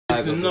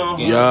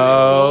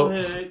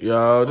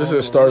Yo, this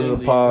is starting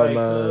the pod,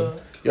 man.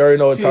 You already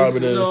know what time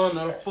it is. On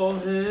her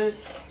forehead,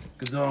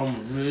 'cause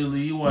I'm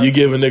really white. You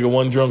give a nigga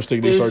one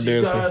drumstick, they start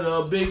dancing. If she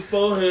got a big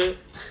forehead,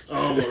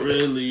 I'm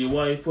really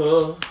white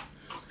for.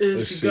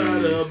 If she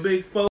got a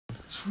big forehead.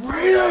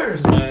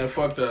 Traitors! Man,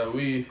 fuck that.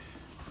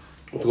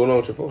 What's going on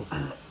with your phone?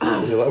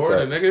 Where's your laptop?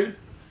 Recording, nigga.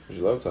 Where's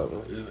your laptop,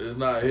 man? It's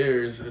not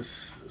here.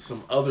 It's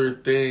some other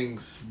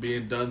things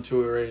being done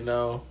to it right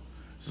now.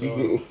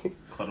 So,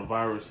 Caught a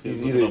virus.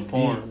 He's either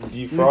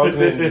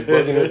defrauding it,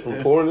 debugging it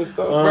from porn and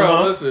stuff.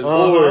 bro, listen.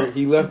 Or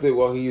he left it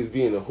while he was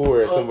being a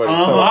whore at somebody's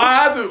house.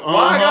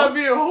 Why I gotta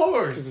be a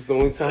whore? Because it's the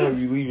only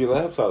time you leave your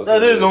laptop.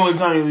 That is the only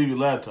time you leave your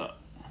laptop.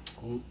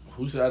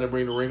 Who said I didn't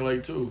bring the ring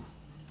light too?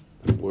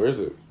 Where is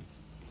it?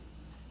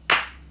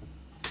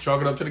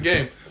 Chalk it up to the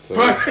game.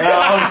 So,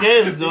 I'm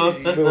kidding, so.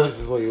 it's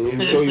just like, let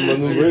me show you my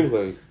new ring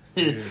light.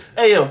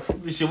 Hey, yo,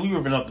 shit, we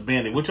ripping up the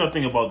Band-Aid. What y'all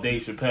think about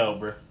Dave Chappelle,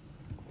 bro?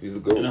 He's the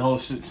GOAT. And the whole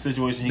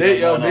situation I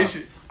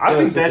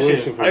think that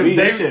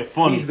shit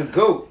funny. He's the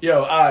GOAT.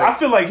 Yo, I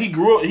feel like he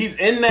grew up. He's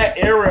in that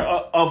era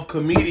of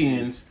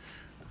comedians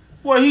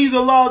where he's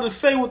allowed to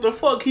say what the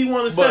fuck he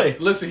want to say.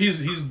 Listen,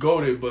 he's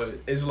goated, but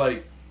it's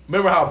like,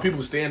 remember how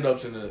people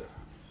stand-ups in the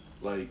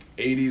like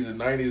 80s and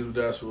 90s,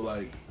 that's what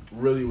like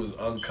really was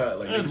uncut.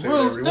 Like they say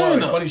whatever you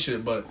want, like funny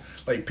shit. But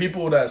like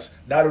people that's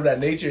not of that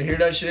nature hear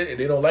that shit and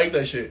they don't like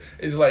that shit.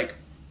 It's like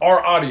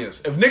our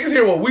audience. If niggas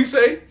hear what we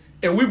say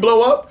and we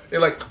blow up, they're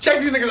like,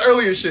 check these niggas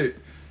earlier shit.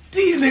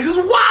 These niggas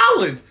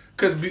wildin'.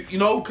 Cause you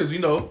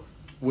know,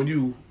 when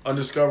you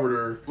undiscovered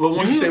or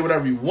you can say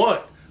whatever you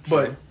want,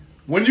 but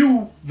when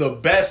you the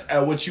best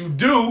at what you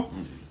do,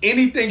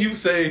 anything you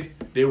say,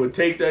 they would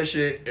take that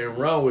shit and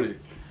run with it.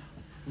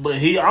 But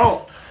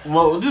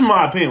well, this is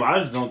my opinion.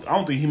 I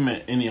don't think he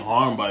meant any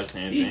harm by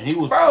saying anything. He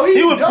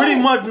was pretty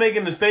much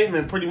making a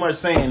statement, pretty much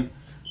saying,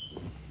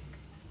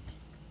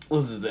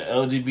 what's it, the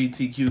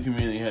LGBTQ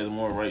community has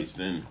more rights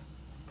than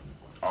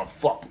a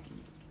fucking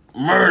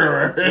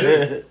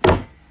murderer.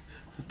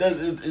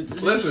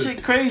 Listen,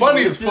 shit crazy.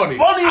 Funny is funny.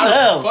 Funny as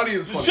hell. Funny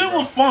is funny. The shit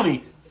was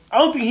funny. I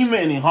don't think he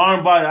meant any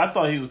harm by it. I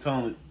thought he was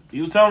telling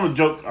a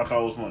joke. I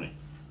thought it was funny.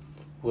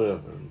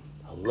 Whatever.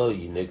 I love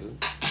you, nigga.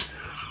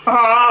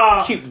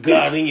 Keep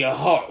God in your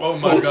heart. Oh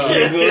my God.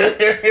 Nigga.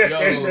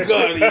 Keep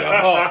God in your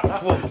heart.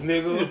 Fuck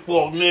nigga.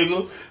 Fuck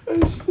nigga.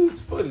 It's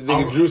funny.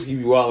 Nigga Drewski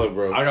be wildin',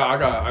 bro. I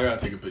gotta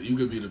take a picture. You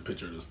could be the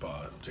picture of this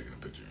pod. I'm taking a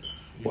picture.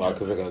 Why?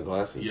 Because I got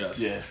glasses? Yes.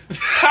 Yeah.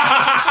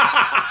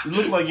 You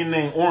look like your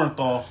name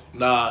Orenthal.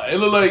 Nah, it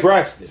look like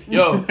Braxton.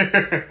 Yo,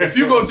 if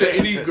you go to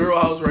any girl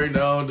house right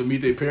now to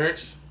meet their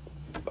parents,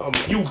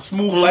 you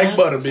smooth like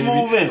butter, baby.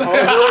 Smooth in.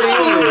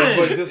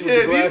 But just with the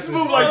You glasses.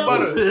 smooth like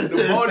butter.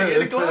 The body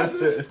and the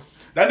glasses.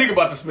 That nigga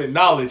about to spend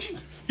knowledge.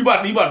 He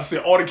about to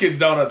sit all the kids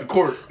down at the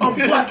court. I'm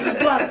black and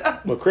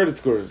black. My credit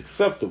score is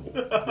acceptable.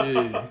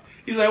 Yeah.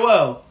 He's like,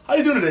 well, how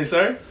you doing today,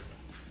 sir?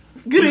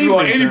 Good evening, you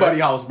go to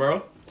anybody's house,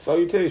 bro.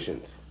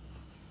 Salutations.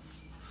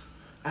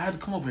 I had to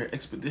come over here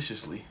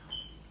expeditiously.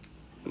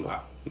 No.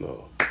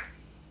 No.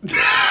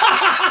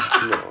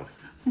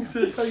 He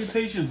said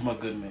salutations, my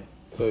good man.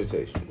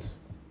 Salutations.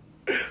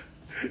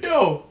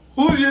 Yo,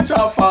 who's your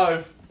top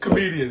 5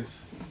 comedians?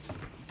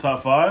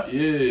 Top 5?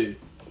 Yeah.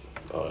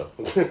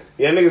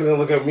 Yeah, niggas gonna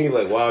look at me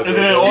like, wow. Is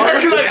it in order?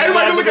 Like,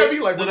 everybody look at me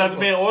like, does it have to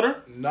be in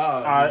order?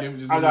 Nah.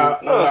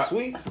 No,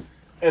 sweet.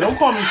 Hey, don't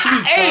call me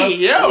sweet. Hey,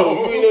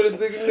 yo. You know this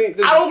nigga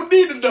name? I don't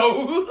need to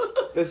know.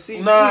 Let's see.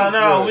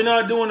 Nah, we're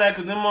not doing that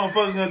because them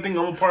motherfuckers gonna think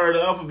I'm a part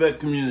of the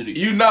alphabet community.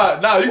 You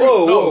not. Nah, you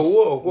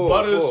whoa.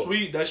 Butter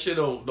sweet, that shit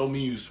don't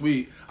mean you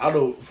sweet. I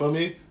don't, for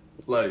me,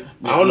 like,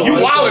 I don't know. You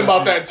wildin'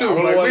 about that too. I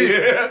don't know why he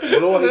Yeah.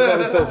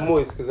 called himself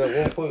moist, because at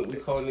one point we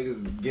called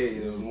niggas gay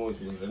and it was moist.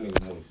 We like, that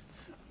nigga moist.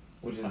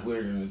 Which is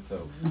weird in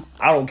itself.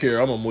 I don't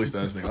care. I'm a moist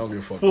ass nigga. I don't give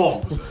a fuck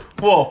what people say.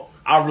 Whoa.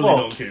 I really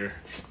don't care.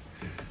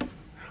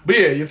 But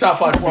yeah, your top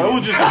 5 Well, it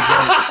was comedians. just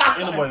a joke.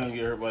 Ain't nobody gonna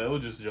get hurt by it. It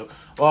was just a joke.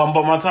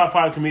 But my top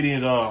 5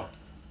 comedians are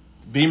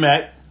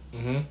B-Mac.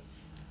 Mm-hmm.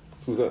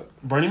 Who's that?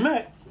 Bernie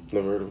Mac.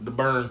 Never heard of him. The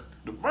Burn.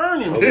 The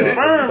Bernie. Okay, The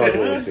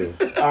Bernie.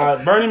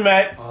 Man. Bernie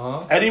Mac.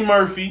 Uh-huh. Eddie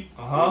Murphy.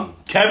 Uh-huh.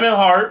 Kevin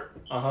Hart.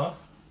 Uh-huh.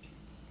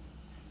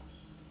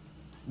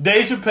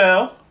 Dave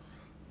Chappelle.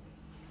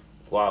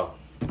 Wow.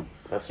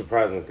 That's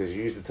surprising because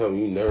you used to tell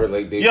me you never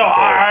liked Dave Yo, Chappelle.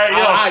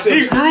 alright,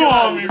 he grew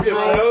on me, Shit,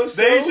 bro. bro.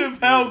 Dave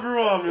Chappelle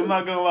grew on me, I'm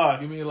not gonna lie.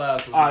 Give me your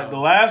last one. Alright, the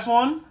last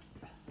one.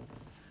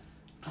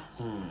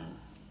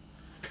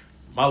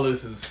 My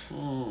list is...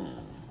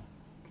 Come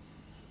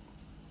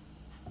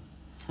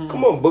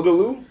on,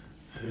 Boogaloo.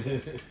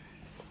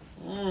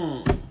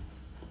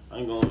 I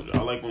ain't gonna.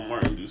 I like when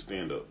Martin do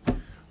stand up.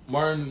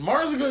 Martin's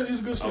he's a good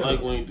I stand-up.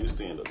 like when he do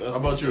stand up. That's How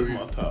about you?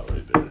 my top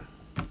right there.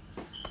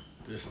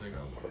 This nigga.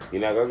 You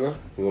not gonna go?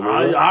 You want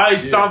me to go? I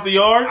stomped the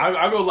yard.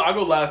 I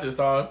go last this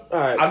time.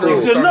 Alright, I know cool.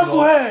 it's He's a starting off.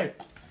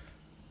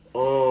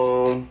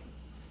 knucklehead.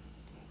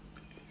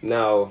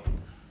 Now.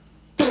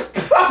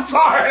 I'm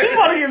sorry. He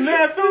want to get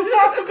mad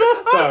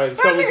philosophical. Sorry,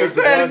 something nigga fix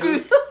the said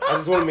glasses. I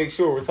just want to make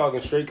sure we're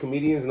talking straight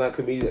comedians, not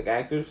comedic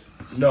actors.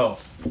 No.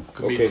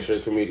 Okay,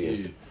 straight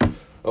comedians. Yeah.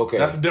 Okay,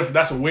 that's different.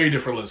 That's a way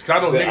different list. Cause I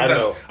know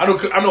niggas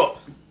I know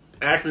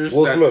actors.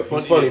 Will that's Smith,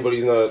 funny, he's funny, but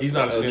he's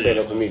not a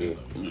stand-up comedian.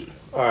 comedian.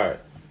 All right,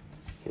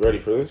 you ready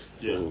for this?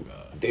 Yeah. So,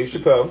 Dave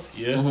Chappelle.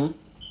 Yeah. Mm-hmm.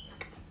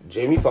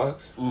 Jamie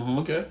Foxx. Mm-hmm.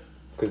 Okay.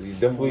 Because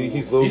he's low-key.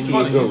 He's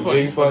funny.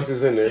 Jamie Foxx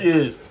is in there. He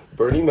is.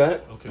 Bernie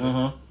Mac. Okay.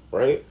 Mm-hmm.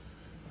 Right?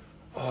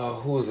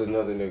 Who was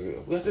another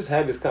nigga? We just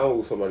had this comment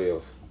with somebody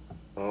else.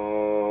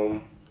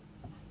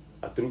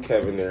 I threw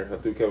Kevin there. I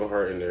threw Kevin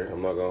Hart in there.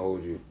 I'm not gonna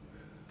hold you.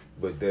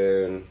 But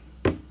then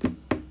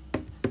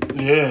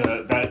yeah,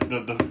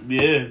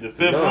 the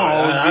fifth one.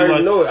 I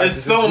already know it.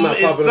 It's so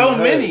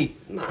many.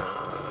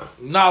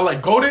 Nah,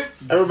 like Goated.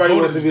 Everybody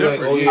wants to be like,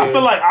 oh yeah.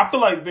 I feel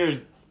like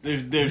there's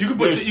you can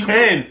put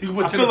 10. You can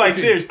put 10 I feel like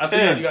there's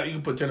 10. You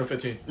can put 10 or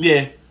 15.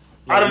 Yeah.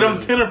 Out of them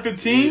 10 or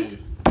 15,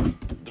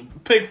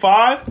 pick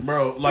 5,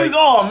 bro. Like,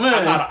 oh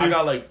man, I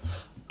got like.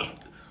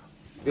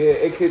 Yeah,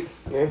 it could.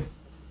 Yeah,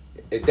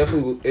 it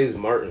definitely is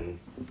Martin,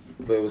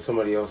 but it was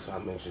somebody else I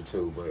mentioned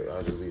too. But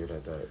I'll just leave it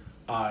at that.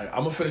 Alright,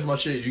 I'm gonna finish my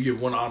shit. You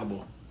give one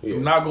honorable. Yeah. Do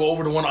not go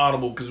over the one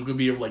honorable because we're gonna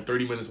be here for like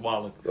 30 minutes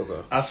wilding.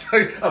 Okay. I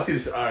see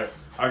this. All right,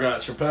 I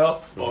got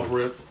Chappelle off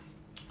rip.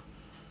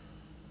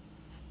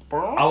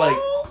 I like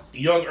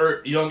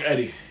young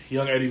Eddie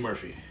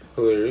Murphy.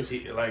 Hilarious.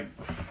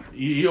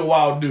 He a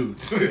wild dude.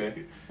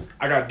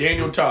 I got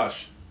Daniel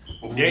Tosh.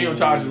 Daniel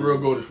Tosh is real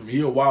goated for me.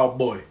 He a wild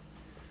boy.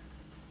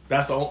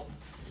 That's the only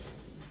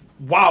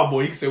wild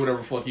boy. He can say whatever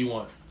the fuck he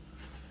want.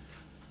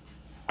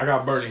 I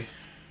got Bernie.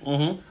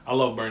 Mm-hmm. I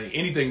love Bernie.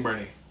 Anything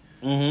Bernie.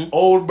 Mm-hmm.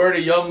 Old Bernie,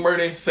 young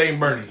Bernie, same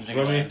Bernie. You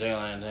know what I mean?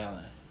 Damn.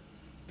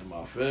 In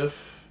my fifth.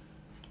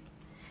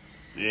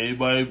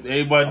 Everybody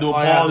do a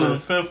pause in the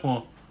fifth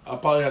one. I'll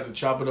probably have to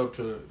chop it up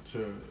to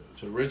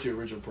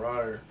Richard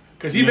Pryor.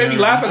 Because he made me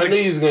laugh as a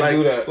kid. He's gonna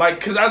do that. Like,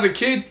 because as a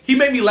kid, he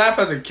made me laugh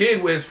as a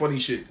kid with his funny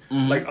shit.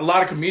 Mm-hmm. Like, a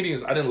lot of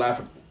comedians, I didn't laugh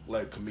at,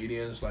 like,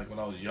 comedians, like, when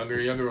I was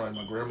younger, like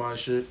my grandma and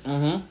shit.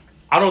 Mm-hmm.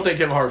 I don't think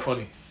Kevin Hart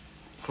funny.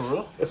 For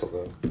real? That's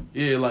okay.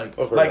 Yeah, like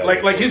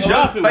his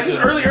his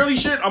early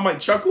shit, I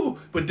might chuckle,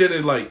 but then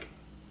it's like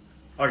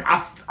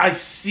I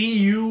see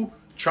you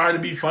trying to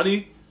be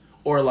funny,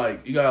 or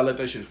like you gotta let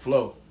that shit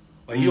flow.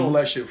 Like he don't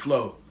let shit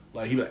flow.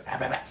 Like he be like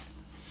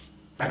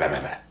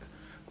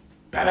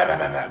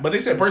but they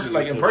said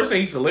in person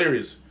he's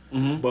hilarious.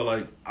 Mm-hmm. But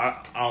like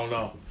I don't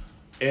know.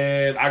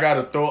 And I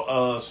gotta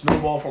throw a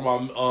snowball for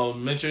my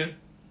mention.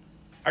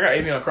 I got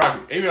Avion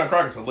Crockett. Avion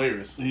Crockett's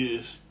hilarious. He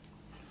is.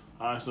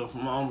 All right, so for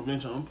my honorable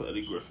mention, I'm gonna put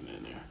Eddie Griffin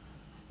in there.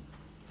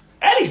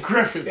 Eddie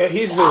Griffin. Yeah,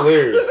 he's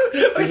hilarious.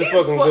 He's a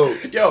fucking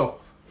goat. Yo.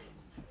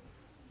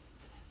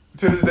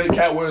 To this day,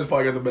 Cat Williams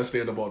probably got the best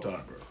stand-up all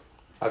time, bro.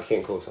 I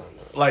can't co-sign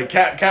that. Like,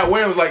 Cat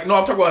Williams, like, no,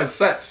 I'm talking about his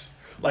sets.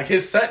 Like,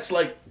 his sets,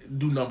 like,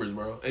 do numbers,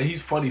 bro. And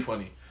he's funny.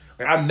 Like,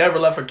 I never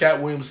left a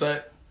Cat Williams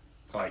set,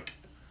 like,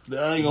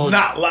 Cat Williams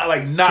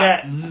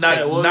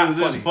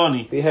funny. Is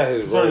funny. He had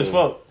his funny as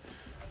fuck.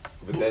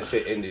 But that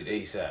shit ended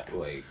ASAP,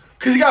 like.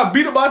 Because he got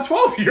beat up by a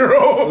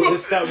 12-year-old. It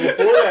stopped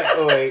before that,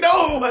 like.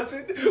 No, that's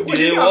it. When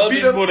he got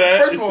beat up,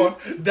 first of all,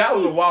 that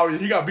was a wild.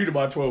 He got beat up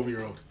by a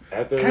 12-year-old.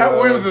 Cat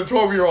Williams is a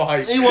 12-year-old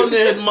height. He wasn't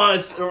in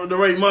the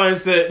right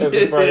mindset.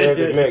 After Friday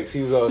After Next,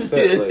 he was all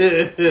set.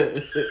 Like,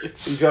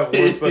 he dropped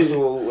one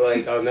special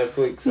like on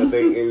Netflix. I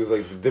think it was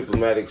like the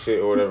diplomatic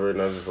shit or whatever,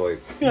 and I was just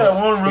like, yeah,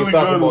 one really he's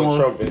talking good about one.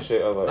 Trump and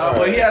shit. I was like,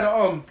 but he had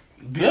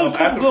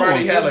after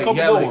Friday, he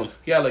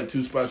had like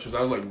 2 specials.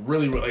 I was like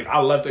really like I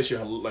left that shit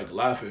like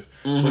laughing.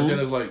 Mm-hmm. But then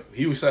it's like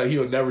he said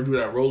he'll never do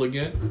that role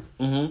again.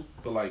 Mm-hmm.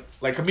 But like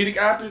comedic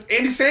actors,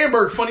 Andy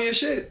Samberg, funny as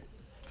shit.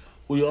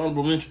 Who your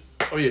honorable mention?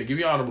 Oh yeah, give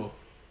me honorable.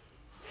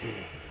 I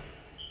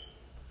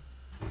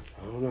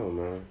don't know,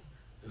 man.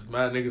 There's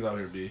mad niggas out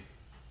here, B.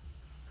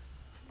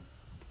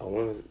 I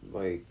want to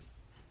like.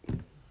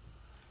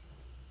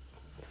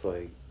 It's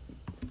like.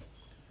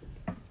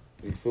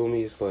 You feel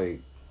me? It's like.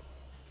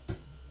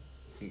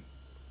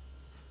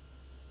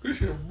 This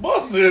shit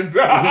busting.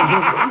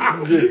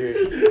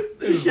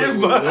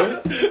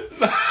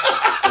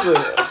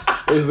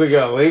 Is the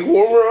guy leg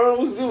warmer on?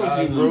 What's good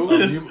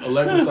with you, bro?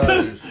 Alexa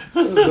Siders.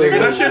 Nigga,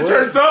 that shit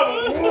turned up.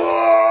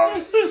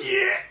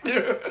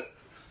 Yeah.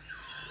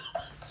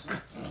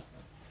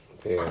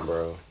 Damn,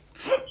 bro.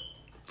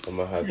 I'm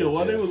gonna have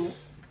Yo, to.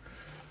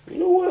 You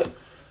know what?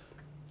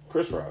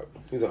 Chris Rock.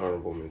 He's an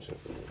honorable mention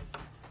for me.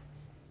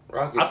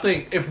 Rock is, I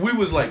think if we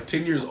was like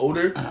 10 years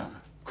older,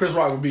 Chris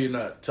Rock would be in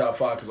that top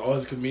 5 because all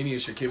his comedian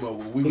shit came up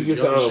when we was young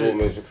an honorable shit.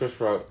 mention. Chris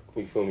Rock,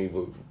 you feel me?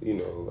 But you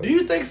know. Like, do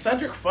you think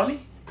Cedric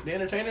funny? The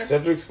Entertainer?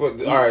 Cedric's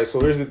funny. All right, so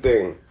here's the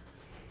thing.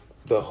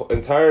 The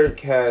entire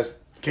cast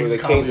for the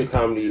Kings of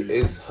Comedy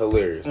is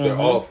hilarious. They're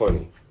all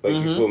funny. Like,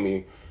 you feel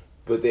me?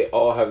 But they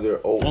all have their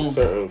own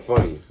certain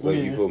funny. Like,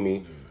 you feel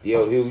me?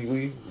 Yale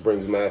Hughley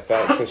brings mad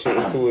facts and shit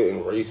into it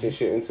and race and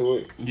shit into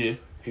it. Yeah.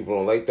 People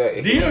don't like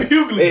that. D.L.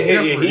 Hughley is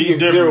different. He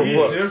gives zero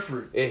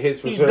fucks. It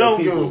hits for certain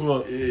people. Give a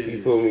fuck.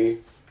 You feel me?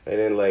 And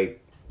then, like,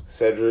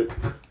 Cedric,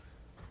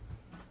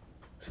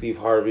 Steve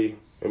Harvey,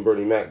 and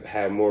Bernie Mac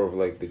had more of,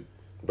 like, the...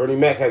 Bernie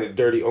Mac had the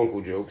dirty uncle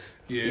jokes.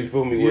 Yeah. You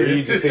feel me? Where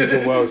he just say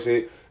some wild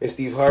shit. And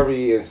Steve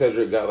Harvey and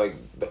Cedric got like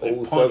the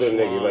old Southern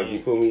nigga, like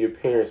you feel me. Your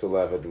parents will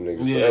laugh at them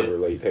niggas forever,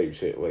 like type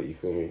shit, like you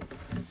feel me.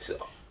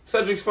 So,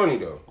 Cedric's funny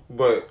though,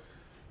 but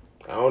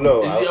I don't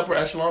know. Is he upper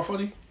echelon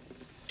funny?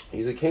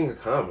 He's a king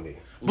of comedy.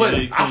 But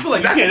I feel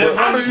like that's the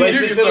title you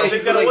give yourself.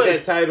 Take that away.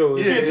 That title.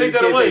 You can't take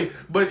that away.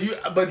 But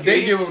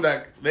they give him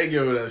that. They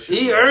give him that shit.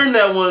 He earned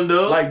that one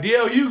though. Like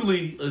DL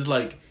Hughley is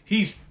like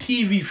he's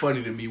TV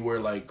funny to me.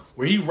 Where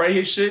he write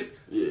his shit,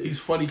 he's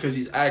funny because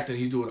he's acting.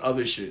 He's doing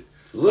other shit.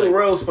 Lil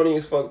Rel's funny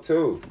as fuck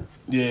too.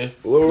 Yeah.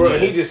 Lil Rel,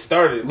 he just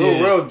started.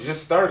 Lil Rel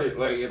just started.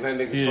 Like, and that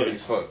nigga's funny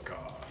as fuck. God.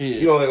 Yeah.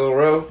 You don't like Lil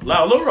Rel?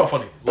 Lil Rel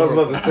funny. I was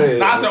about to say.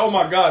 I said, oh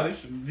my god,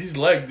 this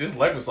leg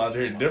massage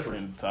here is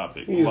different.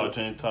 Topic. I'm about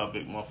to change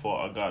topic. My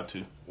fault. I got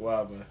to.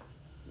 Wow, man.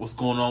 What's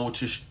going on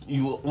with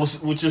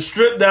with your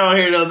strip down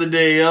here the other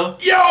day, yo?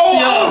 Listen,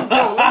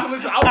 I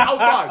was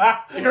outside.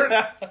 You heard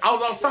that? I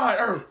was outside.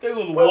 They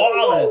was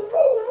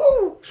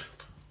wilding.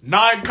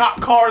 9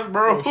 cop cars,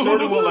 bro.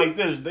 Shorty went like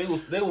this. They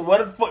was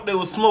what the fuck they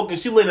was smoking.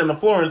 She laid on the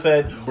floor and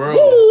said, bro,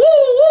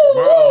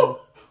 bro.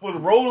 Was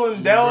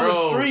rolling down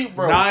the street,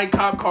 bro. 9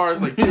 cop cars,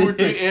 like 2 or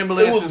 3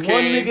 ambulances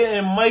came. One nigga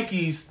and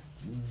Mikey's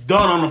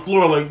done on the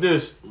floor like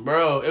this.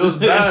 Bro, it was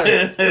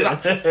bad.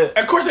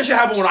 Of course that shit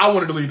happened when I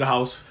wanted to leave the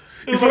house.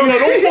 It's like,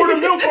 don't pour the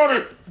milk on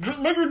her.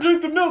 Make her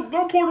drink the milk.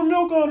 Don't pour the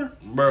milk on her.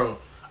 Bro,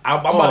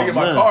 I'm about to get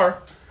my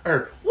car.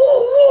 Like,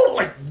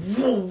 like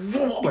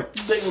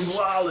they was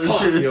wild as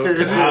shit.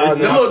 I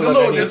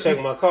need to check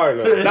my car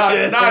now.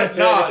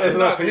 Nah, it's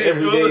not for him.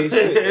 Everyday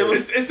shit.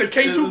 It's the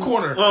K2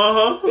 corner.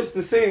 It's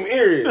the same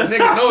area.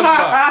 Nigga, no, it's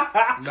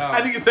not. Nah.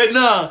 I nigga said,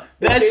 nah,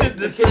 that shit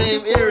the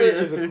same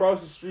area. Is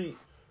across the street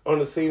on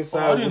the same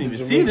side. I didn't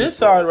even see this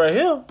side right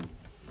here.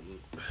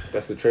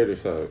 That's the trader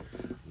side.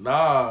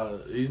 Nah,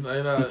 he's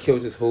not. He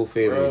killed his whole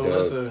family,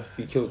 dog.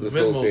 He killed his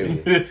whole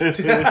family.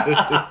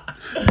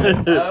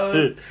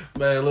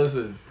 Man,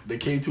 listen, the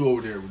K2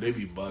 over there, they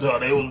be bugging. Yo,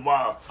 they was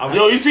wild.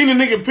 Yo, you seen the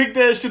nigga pick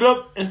that shit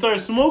up and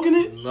start smoking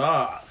it?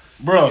 Nah.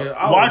 Bro,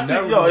 nigga, watch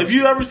it. Yo, if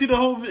you ever see the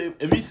whole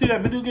if you see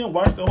that video again,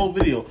 watch the whole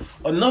video.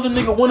 Another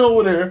nigga went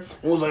over there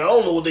and was like, I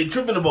don't know what they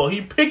tripping about. He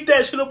picked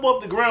that shit up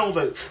off the ground,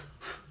 was like...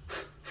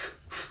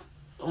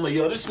 I'm like,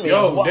 yo, this man.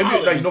 Yo, they be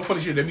like, no funny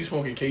shit. They be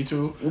smoking K2.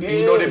 Yeah. And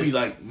you know they be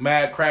like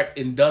mad crack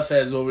and dust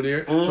heads over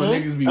there. So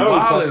niggas be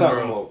wildin',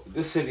 bro.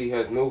 This city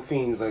has no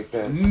fiends like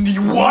that.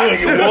 What?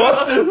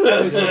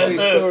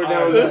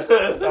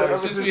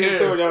 Since they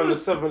tore down the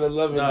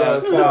 7-Eleven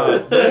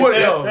downtown.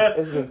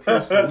 It's been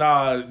peaceful.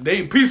 Nah,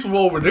 they peaceful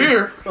over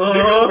there.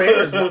 Over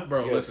here,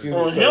 bro. Listen.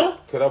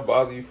 Could I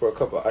bother you for a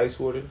cup of ice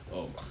water?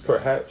 Oh my God.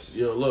 Perhaps.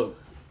 Yo, look.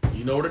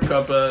 You know where the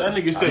cup at. That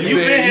nigga said, you've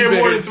been here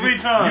more than 3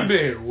 times. You've been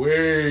here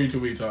way too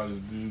many times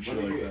to do shit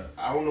like that.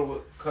 I don't know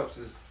what cups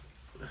is.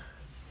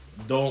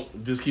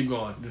 Don't. Just keep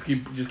going. Just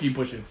keep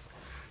pushing.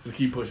 Just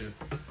keep pushing.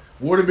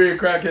 Waterbury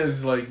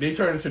crackheads, like, they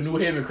turn into New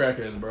Haven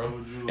crackheads,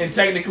 bro. And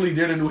technically,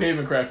 they're the New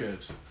Haven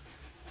crackheads.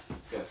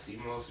 Got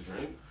C-Moss to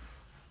drink?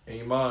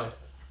 Ain't mine.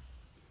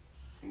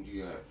 And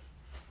you got...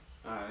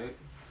 Alright.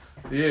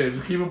 Yeah,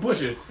 just keep it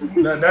pushing.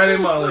 That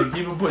ain't my leg.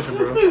 Keep it pushing,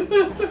 bro.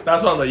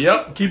 That's why I was like,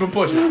 yep, keep it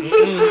pushing. Ain't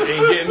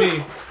getting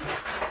me.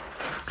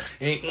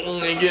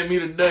 Ain't getting me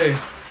today.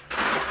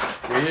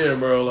 But yeah,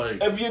 bro,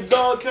 like... If your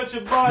dog catch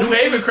your body... New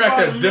Haven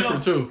crackhead's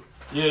different, too.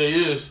 Yeah,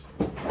 it is.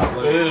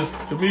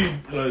 Like, to me,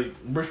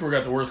 like, Bridgeport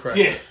got the worst crackheads.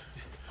 Yeah.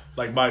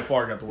 Like, by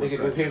far got the worst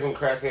crackheads. New Haven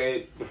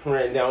crackhead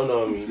ran down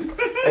on me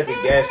at the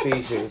gas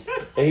station.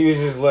 And he was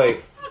just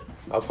like,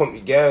 I'll pump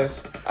your gas.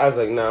 I was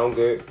like, nah, I'm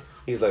good.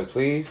 He's like,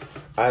 please?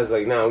 I was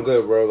like, nah, I'm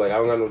good, bro. Like, I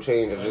don't got no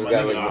change. I just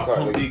got, like, my car.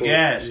 Pump like,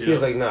 gas, He's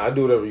like, nah, I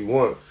do whatever you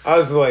want. I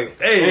was like,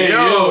 hey,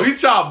 yo, he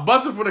tried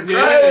busting for the crack.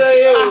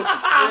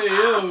 I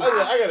was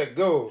like, I gotta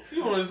go.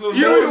 You don't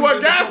even want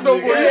gas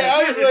no more. Yeah,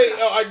 I was like,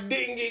 oh, I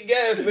didn't get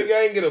gas. Nigga,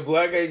 I ain't get a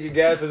black. I didn't get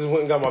gas. I just went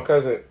and got my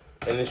cousin.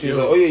 And then she was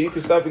like, oh, yeah, you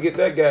can stop and get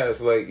that gas.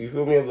 Like, you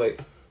feel me? I'm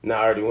like, nah,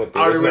 I already went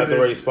there. It's not the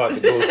right spot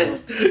to go to.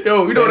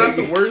 Yo, you know that's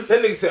the worst?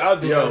 That nigga said,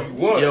 I'll do whatever you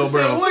want. Yo,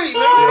 bro. Said, wait,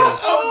 nigga,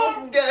 I'll go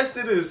from gas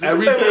to this.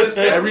 Every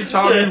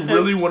time you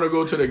really want to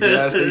go to the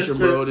gas station,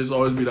 bro, there's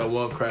always be that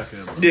one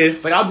crackhead, bro. Yeah.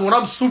 Like, when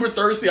I'm super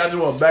thirsty, I just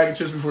want a bag of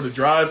chips before the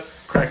drive.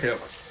 Crackhead,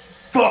 like,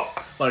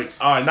 fuck. Like,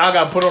 all right, now I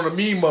got to put on a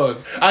me mug.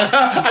 I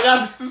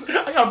got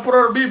to put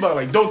on a me mug.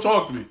 Like, don't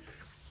talk to me.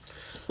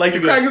 Like, the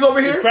crackheads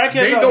over here,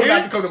 they don't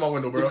have to come to my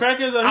window, bro. The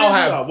crackheads out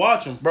here, I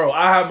watch them. Bro,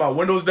 I have my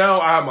windows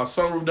down. I have my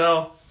sunroof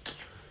down.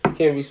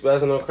 Can't be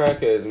spazzing on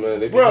crackheads,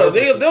 man.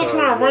 They'll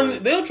try and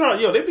run. They'll try.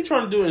 Yo, they be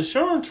trying to do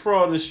insurance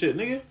fraud and shit,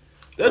 nigga.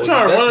 They're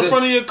trying to run in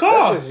front of your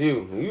car. That's just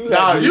you. You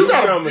got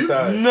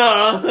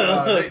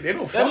traumatized. They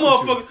don't. That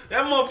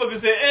motherfucker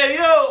said, "Hey,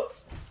 yo,"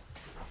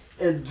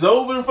 and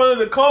dove in front of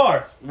the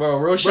car. Bro,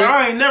 real shit. Bro,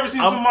 I ain't never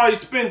seen somebody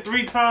spin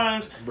 3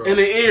 times in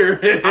the air.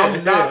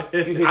 I'm not.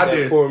 You hit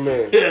that poor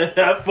man.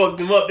 I fucked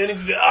him up. Then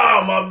he said,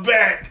 "Oh, my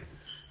back."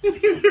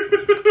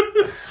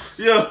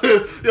 Yo,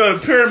 the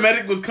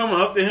paramedic was coming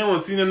up to him and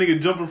seen that nigga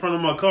jump in front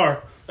of my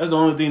car. That's the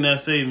only thing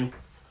that saved me.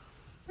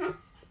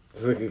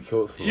 This nigga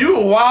killed him. You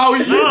wow,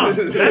 that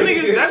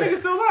nigga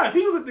still alive.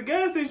 He was at the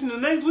gas station the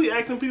next week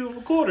asking people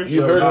for quarters.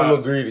 You heard him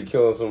agree to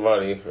killing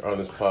somebody on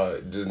this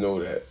pod. Just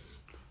know that.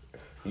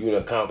 You an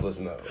accomplice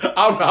now.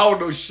 I don't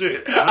know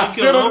shit. I ain't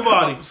kill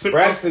nobody.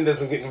 Braxton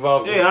doesn't get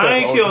involved. Yeah, I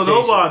ain't kill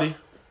nobody.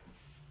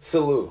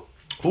 Salute.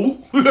 Who?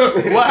 What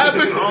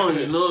happened? I don't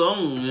even know,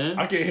 man.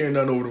 I can't hear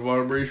nothing over the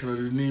vibration of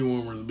his knee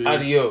warmers, bitch.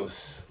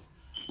 Adios.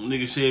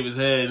 Nigga shave his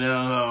head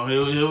now.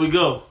 Here we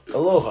go.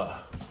 Aloha.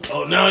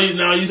 Oh, now you.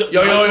 Yo.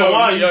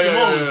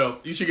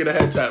 You should get a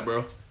head tap,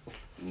 bro.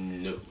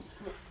 No.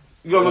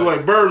 You gonna look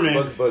like Birdman.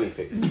 Bugs Bunny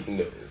face.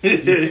 No.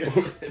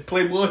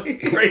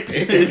 Playboy, right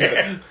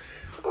there.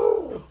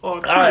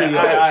 All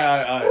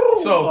right.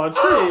 So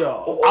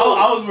y'all. I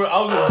was with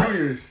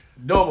Junior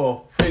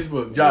Domo,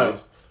 Facebook,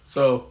 Giles.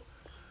 So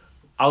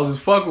I was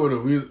just fucking with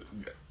him.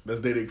 That's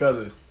their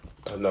cousin.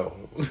 I know.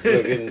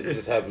 It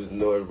just happens to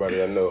know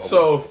everybody I know.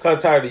 So I'm kind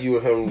of tired of you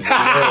and him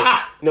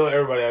knowing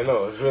everybody I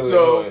know. It's really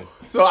annoying.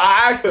 So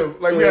I asked him,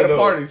 like, we had a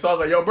party. So I was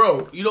like, yo,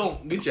 bro, you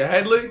don't get your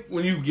head licked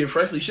when you get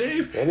freshly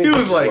shaved? He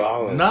was like,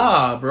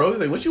 nah, bro. He's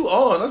like, what you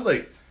on? I was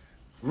like,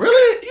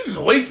 really? You just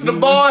wasted a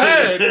bald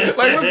head.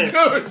 Like, what's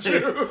good with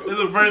you? This is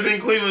the first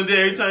thing Cleveland did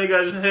every time you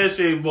got your head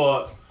shaved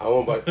bald. I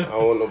don't want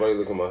nobody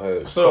looking at my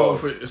head.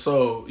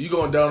 So you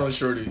going down on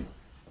Shorty,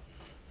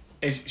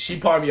 and she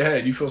palm your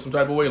head. You feel some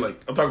type of way?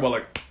 Like, I'm talking about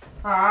like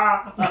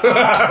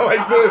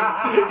like this.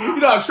 You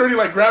know how Shorty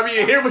like grab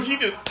your hair, but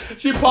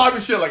she palm your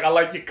shit like, I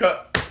like your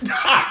cut.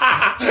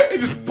 And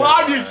just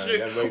palm your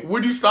shit.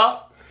 Would you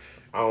stop?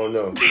 I don't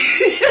know.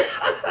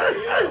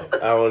 I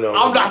don't know.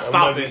 I'm not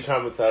stopping. I might be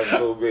traumatized a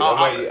little bit.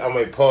 I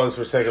might pause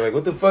for a second. Like,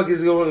 what the fuck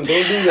is going on?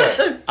 Don't do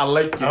that. I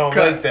like your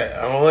cut.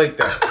 I don't like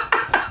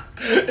that.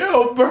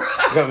 Yo, bro.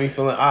 Got me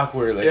feeling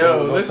awkward. Like,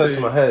 don't touch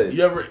my head.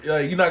 You ever,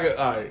 like, you're not gonna,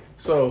 alright.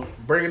 So,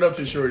 bring it up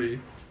to Shorty.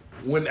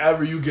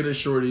 Whenever you get a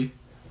Shorty,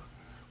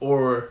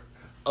 or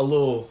a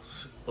little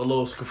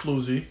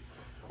skafloozy,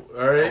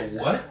 alright?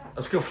 What?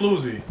 A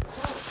skafloozy.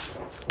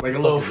 Like a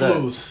little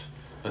flues.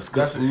 A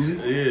skafloozy?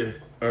 Yeah.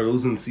 Are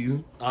those in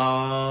season?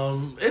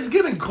 It's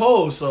getting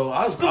cold, so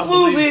I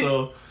believe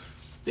so.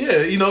 Yeah,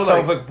 you know,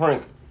 sounds like a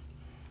prank.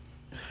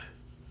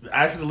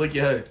 Ask her to lick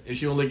your head. If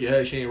she don't lick your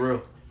head, she ain't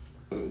real.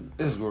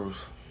 It's gross.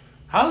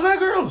 How's that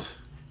gross?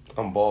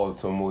 I'm bald,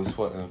 so I'm always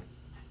sweating.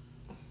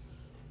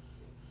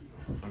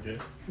 Okay.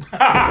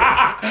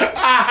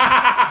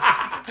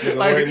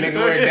 Nigga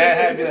wear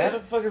that hat. How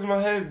the fuck is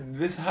my head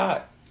this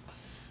hot?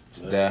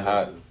 It's that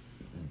hot.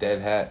 Dead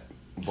hat.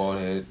 Bald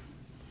head.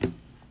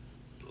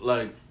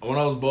 Like, when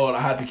I was bald, I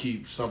had to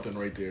keep something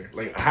right there.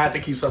 Like, I had to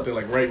keep something,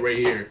 like, right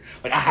here.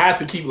 Like, I had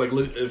to keep, like,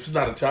 if it's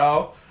not a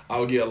towel,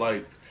 I'll get,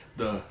 like,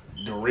 the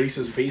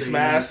racist face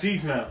mask.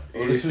 Did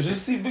you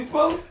see Big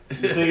Fella?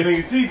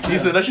 He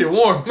said that shit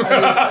warm.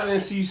 I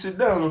didn't see you sit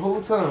down the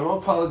whole time. I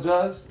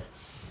apologize.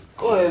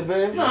 Go ahead,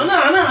 man.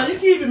 No. You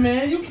keep it,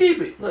 man. You keep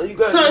it. No, you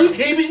got you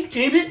keep it.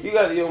 Keep it. You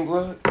got a young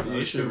blood. Yeah,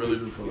 you should really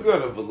do for You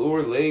got a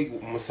velour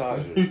leg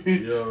massager.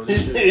 Yo,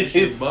 this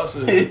shit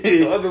busting.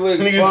 The other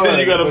leg's Nigga fine, said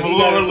you got a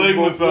velour leg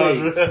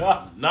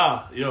massager.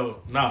 Nah.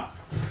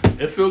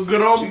 It feel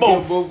good on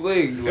both. Both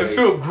legs. Like, it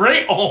feel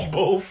great on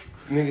both.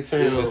 Nigga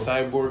turned into a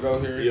cyborg out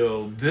here.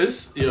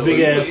 This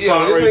big ass this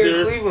right nigga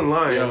there. Cleveland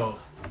Lion. Yo.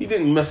 He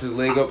didn't mess his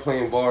leg up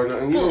playing ball or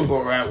nothing. You don't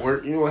go at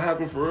work. You know what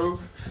happened for real?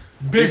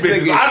 Big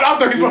bitches. I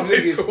thought he was about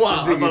to take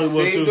squat. This nigga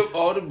saved up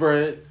all the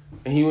bread,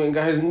 and he went and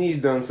got his knees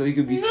done so he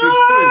could be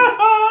 6'3".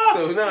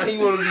 So now he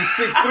want to be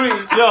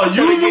 6'3". Yo,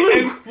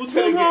 you what's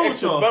going on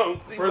with y'all?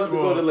 First of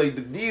all, go to like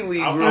the D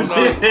League. I'm not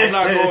going.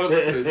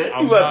 Listen,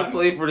 I'm about to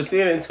play for the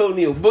San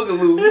Antonio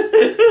Boogaloos.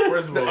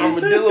 First of all, the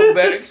Armadillo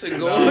backs and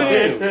go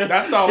in.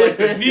 That sounds like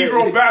the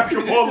Negro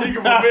Basketball League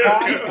of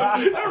America.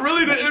 Not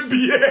really the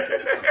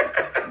NBA.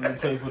 You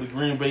play for the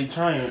Green Bay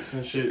Giants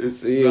and shit.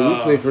 We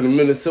play for the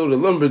Minnesota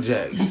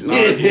Lumberjacks.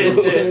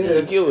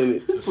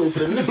 Killing it.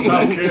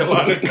 South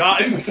Carolina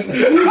Cottons.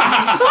 You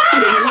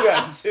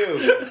gotta chill.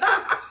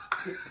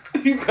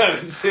 You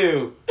gotta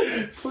chill.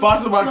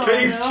 Sponsored by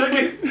Cane's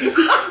Chicken.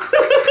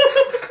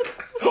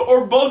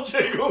 Or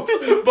Bojangles.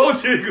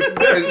 Bojangles. It's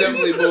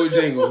definitely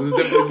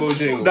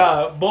Bojangles.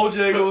 Nah,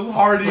 Bojangles,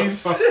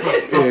 Hardee's.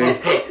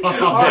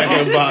 Jack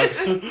in the Box.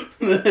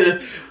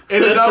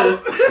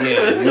 In-N-Out.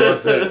 Yeah, you know what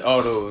I said?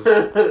 All those.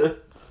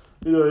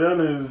 Yo, y'all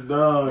niggas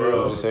dumb,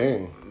 Bro, I'm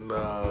saying.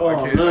 Nah, I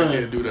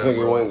can't do that. This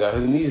nigga went and got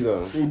his knees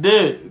done. He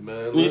did.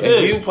 Man,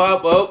 if you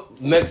pop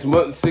up next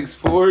month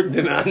 6'4",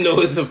 then I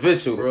know it's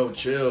official. Bro,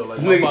 chill.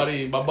 Like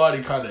my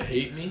body kind of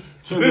hate me.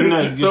 So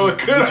it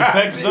could get your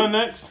pecs done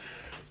next.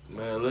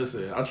 Man,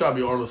 listen, I try to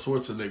be Arnold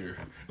Schwarzenegger.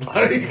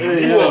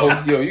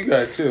 Yo, you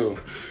gotta chill.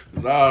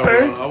 Nah,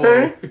 bro, I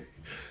won't.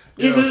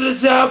 Get to the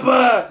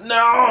chopper!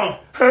 No!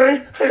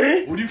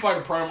 Hey! Would you fight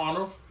a prime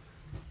Arnold?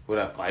 Would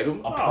I fight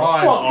him? A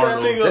prime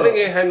Arnold. That nigga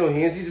ain't had no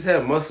hands, he just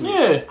had muscles.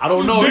 Yeah. I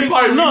don't know. He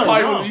probably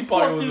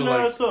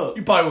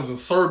was in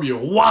Serbia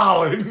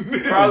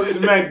wilding. Probably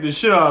smacked the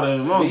shit out of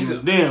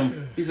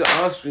him. He's an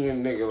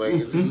Austrian nigga.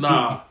 Like,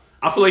 nah.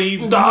 I feel like he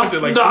looked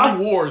at like 3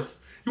 wars.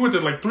 You went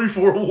to like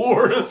 3-4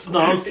 wars. No,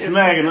 I'm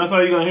smacking. That's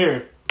all you're gonna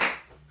hear.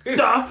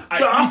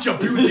 I eat your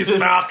beauty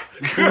smack.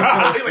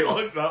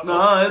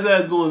 Nah, his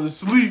ass going to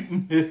sleep.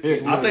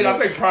 I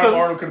think Prime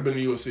Arnold could have been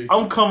in the UFC.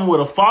 I'm coming with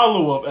a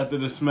follow up after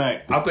the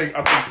smack. I think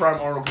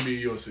Prime Arnold could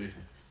be in the UFC.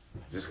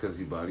 Just because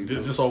he body.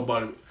 Just off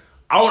body.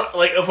 I want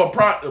like if a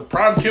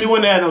Prime Kimbo. He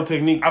wouldn't have no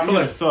technique. I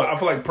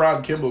feel like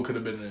Prime Kimbo could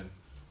have been in.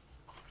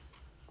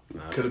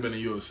 Could have been in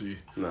UFC.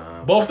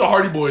 Nah. Both the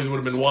Hardy Boys would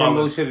have been wild.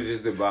 Kimbo should have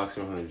just did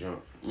boxing from the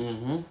jump.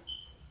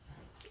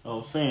 I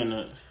was saying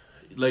that.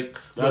 Like,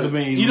 but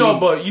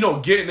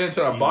getting into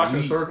that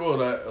boxing circle,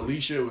 that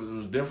elite shit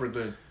was different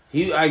than.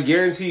 I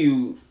guarantee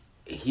you,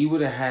 he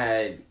would have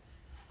had,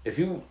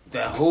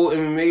 that whole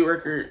MMA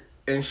record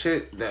and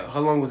shit.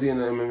 How long was he in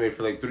the MMA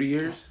for? Like 3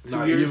 years?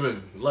 Not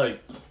even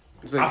like.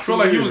 I feel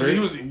like he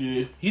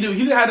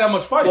didn't have that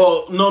much fights.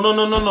 Well,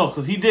 no,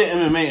 because he did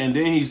MMA and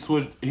then he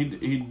switched. He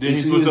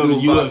switched over to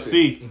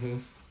UFC. Mm-hmm.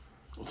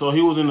 So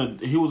he was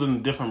in a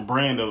different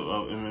brand of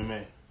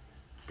MMA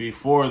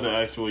before the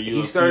actual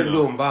UFC. He started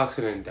doing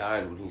boxing and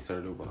died when he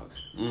started doing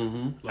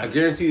boxing. I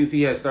guarantee you, if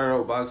he had started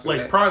out boxing,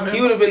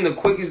 he would have been the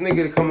quickest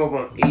nigga to come up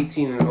on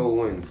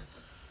 18-0 wins.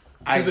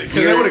 I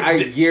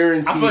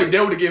guarantee. I feel like they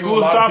would have given him a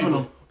lot of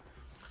people.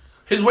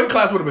 His weight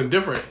class would have been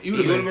different. He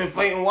would have been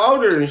fighting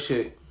Wilder and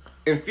shit.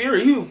 In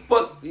Fury, he would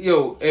fuck.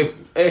 Yo,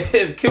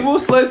 if Kimbo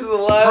Slice is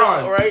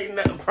alive right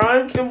now,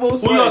 Prime Kimbo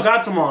Slice. Who y'all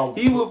got tomorrow?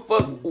 He would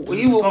fuck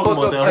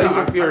up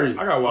Tyson Fury.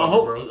 I got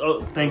Wilder,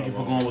 bro. Thank you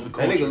for going with the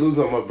culture. That nigga lose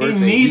on my birthday.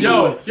 He need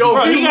bro,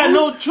 he got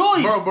no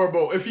choice.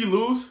 Bro. If he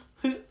lose,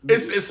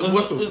 it's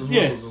whistles.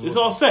 It's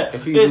all set.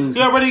 He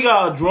already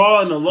got a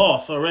draw and a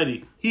loss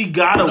already. He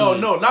got to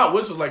win. No, not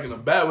whistles like in a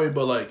bad way,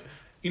 but like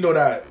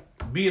that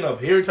being up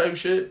here type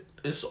shit.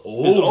 It's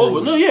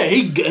over. No, yeah,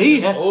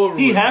 he has to win.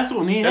 He has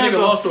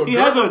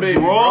a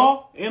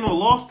draw and a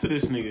loss to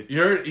this nigga.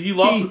 He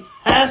lost. He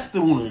has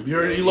to win.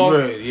 He lost.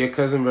 Your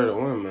cousin better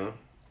win, man.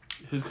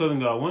 His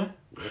cousin got to win?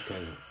 Your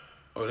cousin.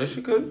 Oh, that's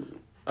your cousin?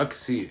 I can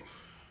see it.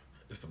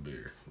 It's the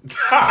beard.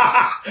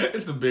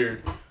 It's the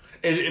beard.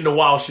 And the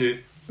wild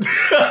shit.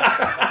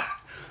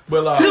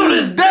 But to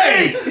this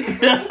day!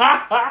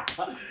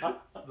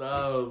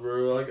 Nah,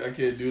 bro. I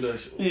can't do that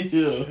shit.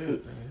 Yeah.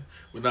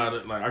 But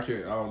not like I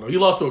can't. I don't know. He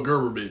lost to a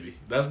Gerber baby.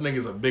 That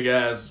nigga's a big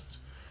ass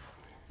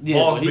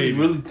boss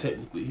baby.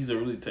 He's a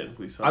really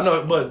technically. I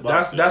know, but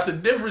that's the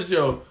difference,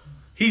 yo.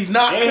 He's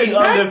not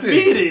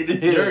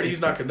connected. He's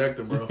not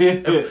connecting, bro.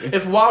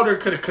 If Wilder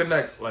could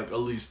connect like at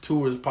least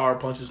 2 of his power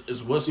punches,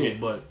 it's whistles. Yeah.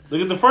 But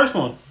look at the first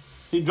one.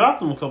 He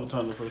dropped him a couple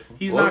times. The first one.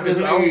 He's not. I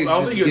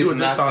don't think he'll do it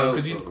this time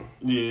because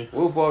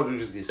What if Wilder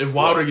just gets? If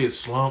Wilder gets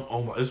slumped,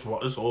 oh my,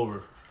 it's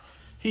over.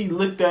 He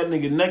licked that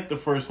nigga neck the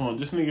first one.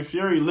 This nigga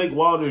Fury licked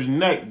Wilder's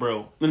neck,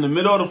 bro. In the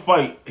middle of the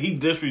fight, he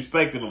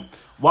disrespected him.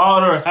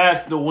 Wilder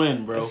has to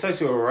win, bro. It's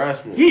sexual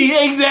harassment. He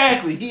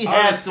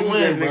has to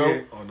win,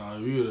 bro. Oh no,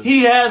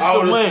 he has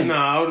to win.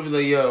 I would have been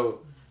like, yo,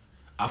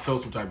 I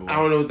felt some type of way. I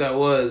don't know what that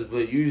was,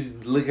 but you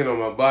just licking on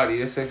my body.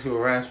 That's sexual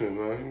harassment,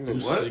 man. You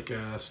like, what? Sick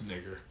ass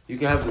nigga. You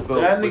can have the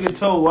belt. That nigga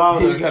told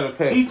Wilder. You gotta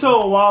pay. He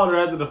told Wilder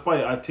after the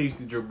fight, "I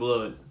tasted your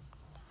blood."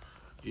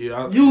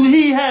 Yeah.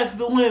 He has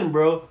to win,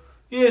 bro.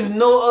 He has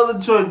no other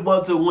choice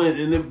but to win,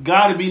 and it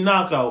gotta be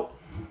knockout.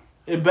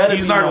 It better.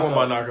 He's be not knockout. going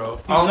by knockout.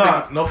 He's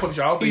not. No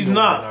function. I don't think he's going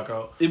not by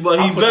knockout.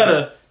 But he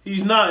better.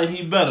 He's not, and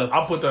he better.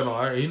 I'll put that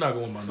on. He's not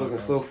going by knockout.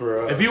 Looking slow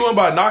for. If he went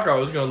by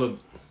knockout, it's gonna look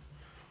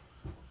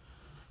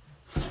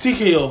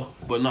TKO,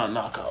 but not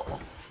knockout.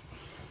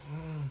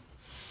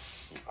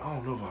 I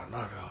don't know about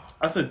knockout.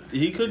 I said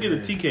he could get a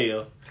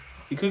TKO.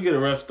 He could get a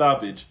ref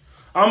stoppage.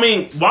 I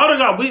mean, Wilder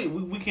got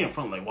we can't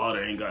front like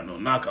Wilder ain't got no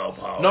knockout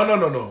power.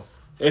 No.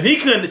 If he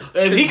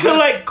could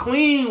like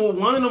clean with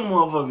one of them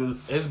motherfuckers.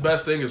 His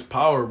best thing is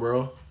power,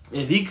 bro.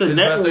 If he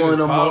connect with one of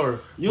them, power.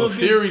 But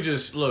Fury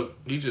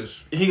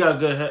he got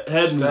good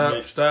head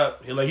movement.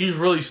 Step. Like he's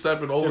really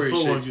stepping over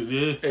his shit.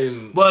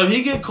 Yeah. But if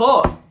he get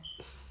caught,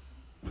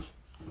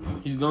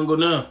 he's gonna go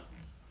down.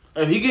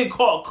 If he get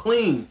caught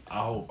clean, I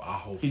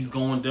hope he's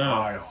going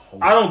down.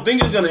 I don't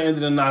think it's gonna end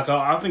in a knockout.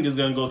 I think it's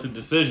gonna go to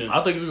decision.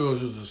 I think it's gonna go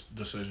to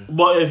decision.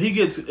 But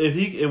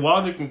if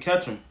Wilder can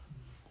catch him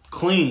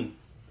clean,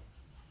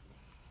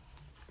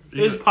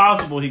 it's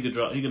possible he could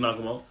knock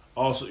him out.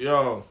 Also,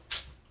 yo,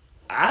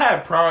 I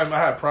had Prime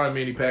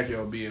Manny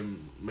Pacquiao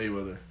being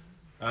Mayweather.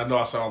 I know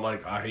I sound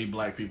like I hate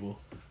black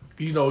people.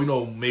 You know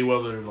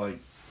Mayweather like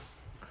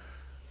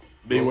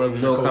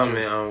Mayweather's no culture.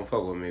 comment. I don't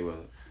fuck with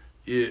Mayweather.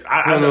 Yeah,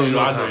 I know you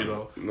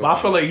know. But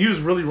I feel like he was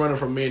really running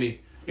from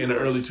Manny in the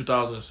early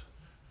 2000s.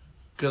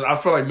 Because I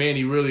feel like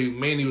Manny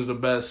was the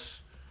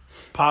best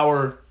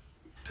power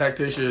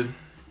tactician.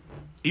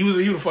 He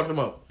would have fucked him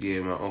up. Yeah,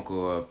 my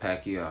uncle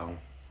Pacquiao.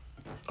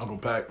 Uncle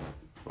Pac.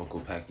 Uncle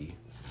Packy.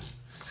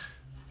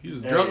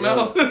 He's drunk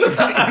now?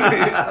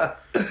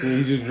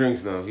 He just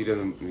drinks now. He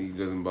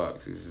doesn't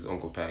box. He's just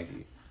Uncle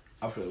Packy.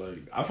 I feel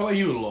like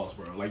he would have lost,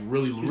 bro. Like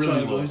really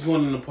lost. He's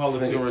going into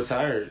politics. He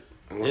retired.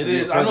 It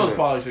is. I know it's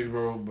politics,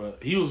 bro,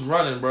 but he was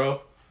running,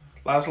 bro.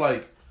 Last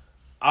like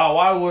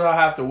Why would I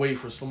have to wait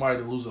for somebody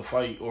to lose a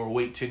fight or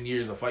wait 10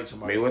 years to fight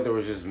somebody? Mayweather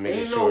was just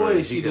making sure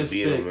that he could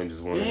beat him and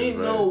just won. Ain't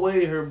no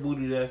way her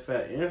booty that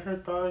fat. Ain't her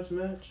thighs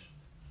match?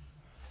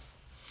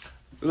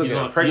 Look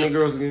at pregnant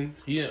girls again.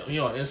 He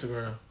on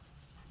Instagram.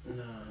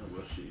 Nah,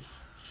 but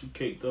she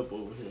caked up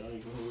over here. I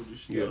ain't gonna hold you.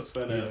 She got a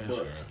fat ass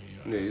butt.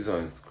 Yeah, he's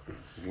on Instagram.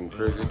 Getting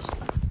crazy.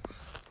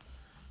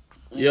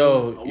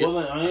 Yo,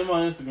 I am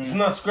on Instagram. It's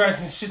not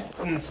scratching shit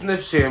and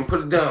sniff shit and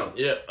put it down.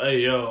 Yeah, hey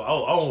yo, I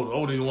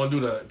don't even want to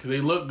do that because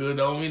they look good.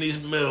 Don't mean they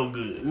smell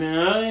good.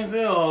 Man, I ain't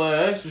saying all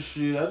that extra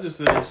shit. I just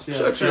said shit.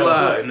 Shut your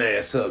lying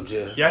ass up,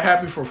 Jeff. Y'all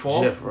happy for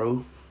fall? Jeff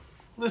Rowe.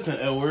 Listen,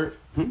 Edward.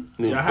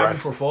 Y'all happy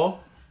for fall?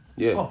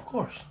 Yeah. Oh, of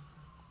course.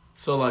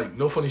 So like,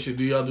 no funny shit.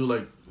 Do y'all do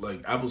like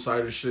apple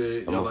cider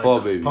shit? I'm a like fall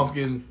baby.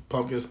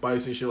 Pumpkin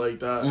spice and shit like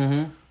that.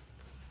 Mm-hmm.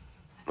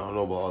 I don't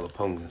know about all the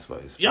pumpkin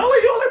spice. Y'all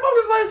like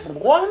pumpkin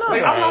spice? Why not?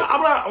 Like,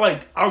 I'm not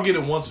like I'll get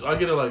it once. I'll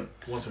get it like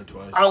once or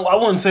twice. I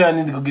wouldn't say I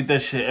need to go get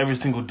that shit every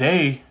single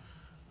day.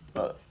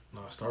 Nah,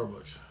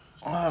 Starbucks.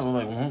 I have it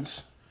like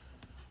once.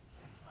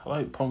 I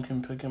like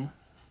pumpkin picking.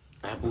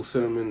 Apple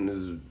cinnamon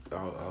is.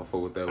 I'll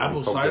fuck with that.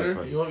 Apple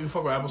cider? You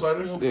fuck with apple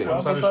cider? Yeah.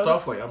 Apple cider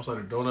stuff like apple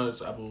cider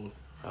donuts, apple.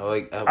 I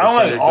like apple I don't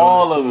cider like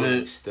all of to an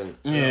it. extent.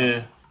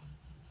 Yeah.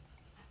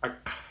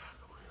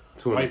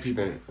 To an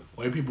extent.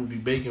 White people be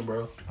baking,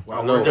 bro.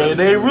 I know.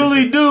 They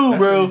really do,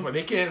 bro.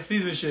 They can't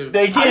season shit.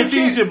 They can't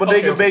season shit, but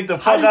they can bake the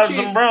fuck out of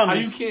some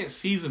brownies. How you can't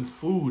season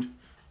food,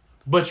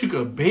 but you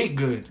can bake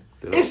good?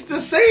 It's the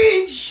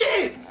same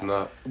shit. It's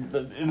not.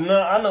 No,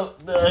 I know.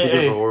 Two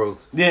different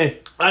worlds. Yeah.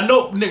 I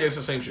know, nigga, it's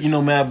the same shit. You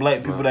know mad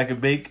black people that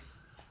can bake,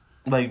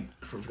 like,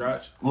 from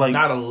scratch? like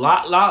not a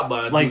lot,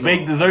 but like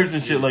bake desserts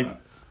and shit, like,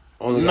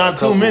 Only not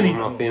too many.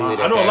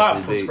 I know a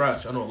lot from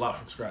scratch. I know a lot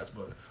from scratch,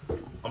 but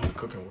I'm in the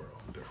cooking world.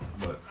 I'm different.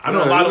 But I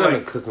know a lot of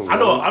like cooking. I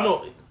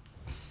know.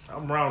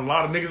 I'm around a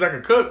lot of niggas that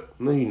can cook.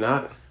 No, you're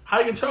not. How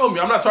you can tell me?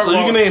 I'm not talking. So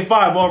about... you can name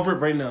 5 off rip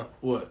right now.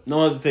 What?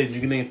 No hesitation. You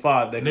can name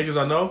 5 that niggas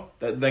I know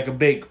that can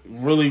bake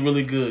really,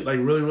 really good. like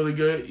really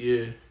good.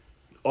 Yeah.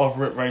 Off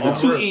rip right now.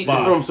 But you eat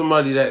from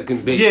somebody that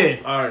can bake. Yeah.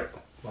 All right.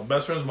 My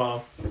best friend's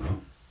mom.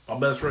 My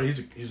best friend.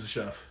 He's a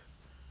chef.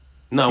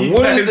 Now,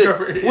 what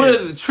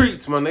are the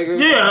treats, my nigga?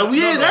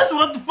 Yeah, that's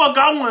what the fuck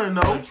I want to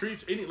know. Like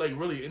treats,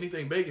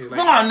 anything baking. Like,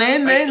 Come on,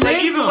 name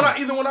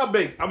even when I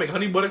bake, I make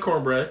honey butter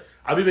cornbread.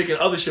 I be making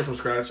other shit from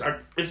scratch.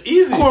 It's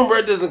easy.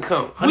 Cornbread doesn't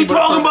count. We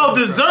talking about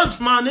desserts,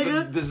 my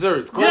nigga.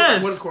 Desserts.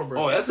 Yes. What is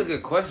cornbread? Oh, that's a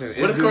good question.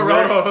 What is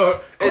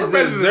cornbread?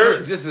 Cornbread is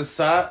dessert just a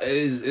side?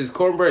 Is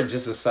cornbread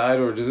just a side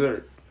or a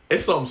dessert?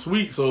 It's something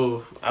sweet,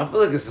 so I feel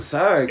like it's a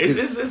side. It's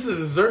a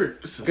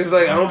dessert. Because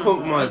like I don't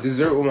put my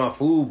dessert with my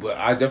food, but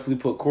I definitely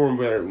put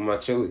cornbread with my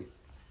chili.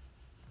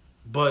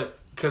 But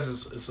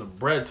because it's a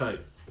bread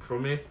type for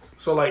me.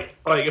 So like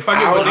if I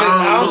get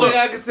I don't think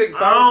I can take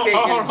pound cake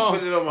and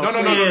put it on my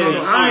plate.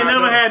 No. I ain't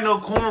never had no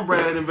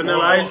cornbread and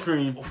vanilla ice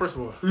cream. Well, first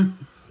of all,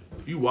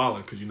 you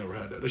wildin' because you never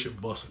had that. That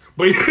shit busting.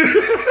 But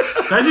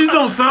that just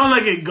don't sound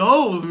like it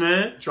goes,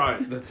 man. Try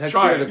it. The texture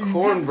of the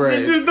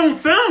cornbread. It just don't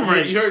sound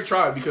right. You heard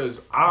try it because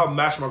I'll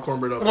mash my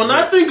cornbread up. When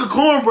I think of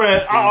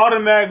cornbread, I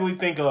automatically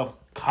think of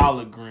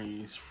collard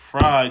greens,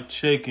 fried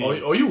chicken.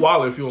 Oh, you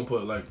wildin' if you don't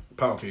put like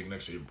pound cake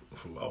next to your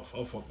food.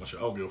 I'll fuck my shit.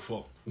 I don't give a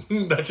fuck.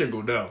 That shit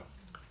go down.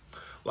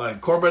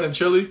 Like cornbread and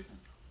chili.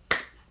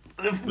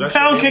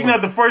 Pound cake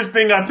not the first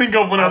thing I think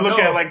of when I look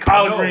at like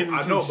collard greens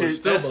and some shit.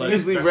 Still, that's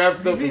usually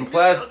wrapped up in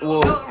plastic.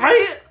 Well,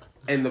 right?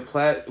 And the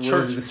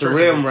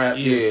saran wrap.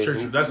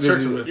 Yeah, that's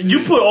church events.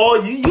 You put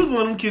all you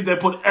one of them kids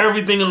that put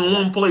everything on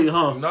one plate,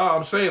 huh? Nah,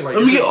 I'm saying like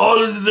let me get all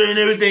the dessert and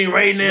everything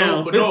right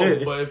now. But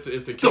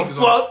if the cake is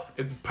on,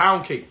 if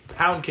pound cake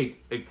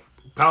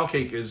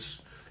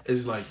is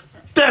like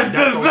that's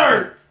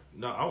dessert.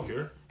 No, I don't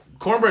care.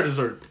 Cornbread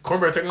dessert.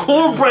 Cornbread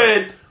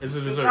is a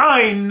dessert.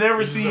 I ain't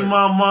never seen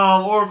my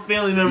mom or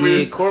family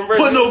member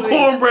put no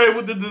cornbread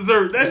with the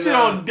dessert. That shit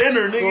on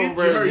dinner,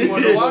 nigga. You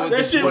wanna know why?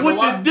 That shit with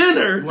the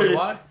dinner. You wanna know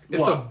why?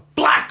 It's a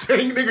black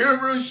thing,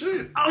 nigga. Real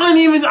shit. I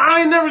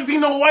ain't never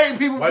seen no white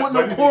people put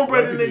no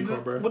cornbread in their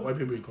dessert. White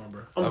people eat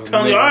cornbread. I'm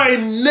telling you, I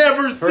ain't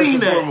never seen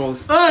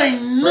that. I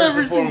ain't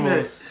never seen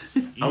that.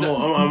 I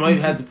might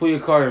have to put your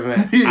card in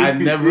that.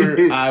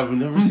 I've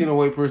never seen a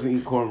white person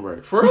eat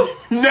cornbread. For real?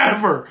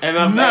 Never. And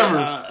I'm never.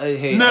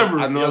 Never.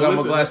 I know I got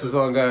my glasses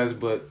on, guys,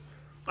 but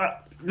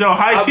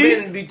high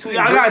key.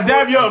 I got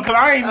dab because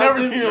I ain't never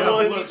seen a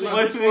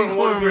white person eat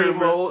cornbread,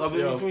 bro. I've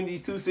been between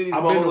these two cities.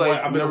 I've been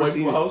to white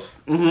people's house.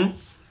 Mm-hmm.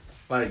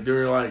 Like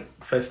during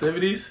like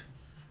festivities.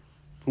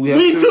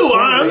 Me too.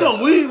 I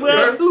know. We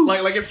have too.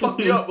 Like it fucked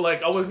me up.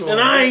 Like I went to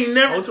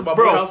my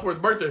bro house for his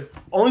birthday.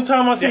 Only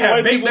time I see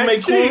white people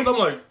make cheese, I'm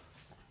like,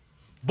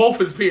 both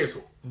his peers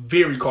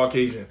very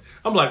Caucasian.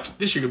 I'm like,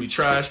 this shit gonna be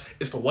trash.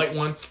 It's the white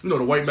one. You know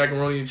the white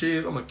macaroni and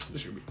cheese. I'm like,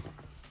 this shit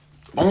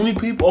gonna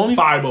be only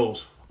 5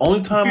 bowls.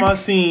 Only time I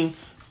seen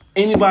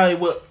anybody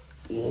with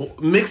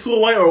mixed with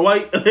white or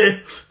white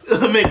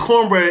make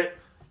cornbread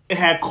it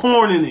had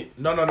corn in it.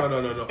 No.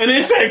 And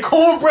it said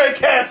cornbread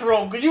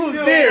casserole because you was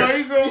there.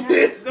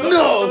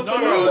 No.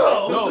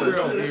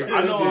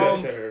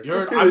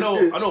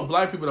 I know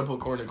black people that put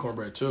corn in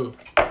cornbread too.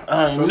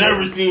 I ain't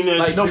never seen that.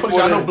 Like no funny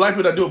shit. I know black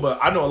people that do it, but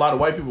I know a lot of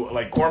white people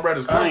like cornbread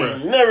is cornbread. I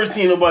ain't never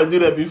seen nobody do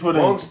that before.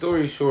 Long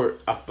story short,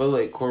 I feel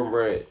like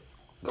cornbread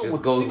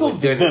just goes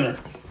with dinner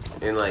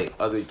and like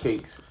other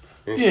cakes.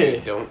 And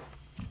shit don't.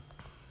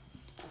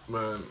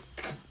 Man,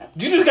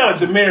 you just got a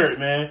demerit,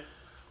 man.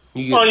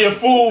 On your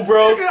food,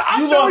 bro.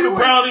 You lost the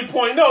brownie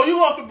point. No, you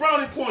lost the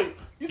brownie point.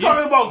 You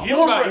talking about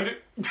cornbread?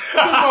 You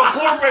talking about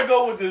cornbread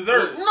go with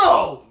dessert?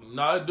 No.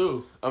 I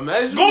do.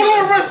 Imagine go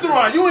to a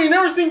restaurant. You ain't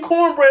never seen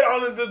cornbread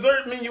on the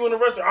dessert menu in a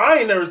restaurant. I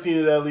ain't never seen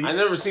it at least. I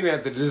never seen it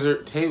at the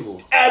dessert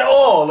table at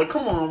all. Like,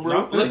 come on, bro.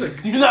 No, listen,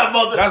 you're not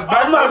about to.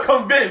 I'm not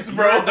convinced,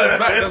 bro.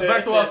 That's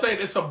back to what I was saying.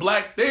 It's a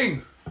black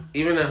thing.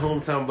 Even at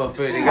Hometown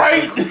Buffet, they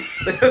got the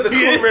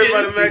cornbread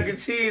by the mac and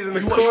cheese and the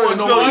corn.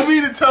 So you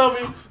mean to tell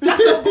me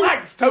that's a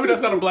black? Tell me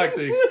that's not a black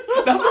thing.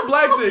 That's a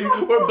black thing.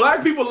 When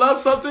black people love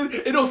something,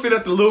 they don't sit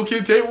at the little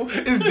kid table.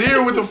 It's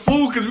there with the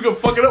food because we can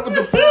fuck it up with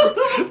the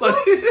food. Like,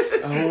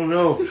 I don't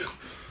know.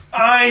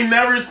 I ain't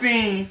never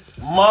seen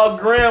my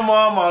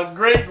grandma, my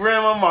great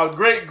grandma, my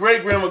great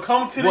great grandma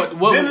come to the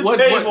dinner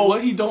table.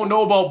 What he don't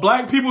know about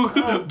black people?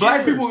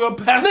 Black people gonna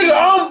pass. Nigga,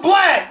 I'm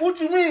black. What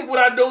you mean? What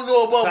I don't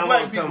know about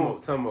black people?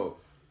 Time out.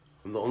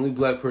 I'm the only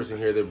black person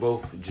here. They're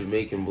both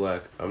Jamaican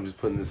black. I'm just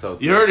putting this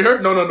out there. You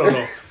heard?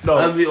 No.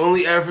 I'm the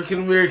only African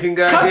American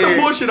guy here. Cut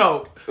the bullshit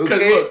out.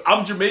 Because look,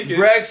 I'm Jamaican.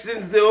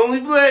 Braxton's the only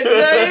black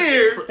guy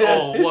here.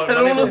 What?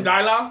 My name is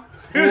Dyla.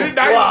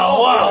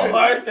 Wow.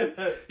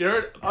 You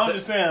heard? I'm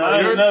just saying.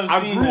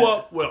 I grew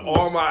up with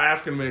all my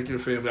African American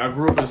family. I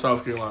grew up in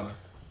South Carolina.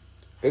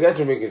 They got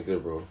Jamaicans there,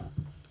 bro.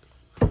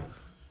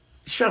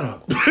 Shut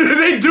up.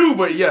 They do,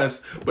 but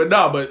yes. But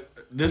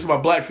this is my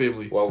black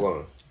family.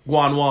 Well,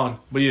 Guan.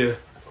 But yeah.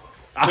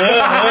 Fuck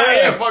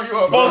you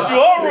up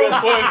real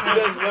quick.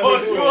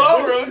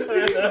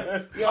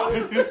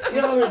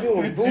 Y'all are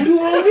doing voodoo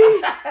on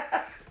me?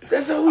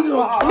 That's how we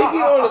gonna pick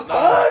it on the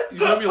pod? You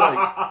feel me? Like,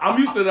 I'm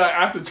used to that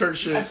after church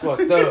shit. That's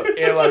fucked up.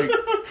 And like,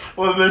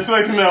 wasn't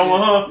expecting that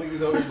one, huh?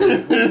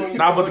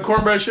 Nah, but the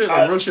cornbread shit,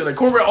 like real shit. Like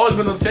cornbread always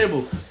been on the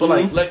table. But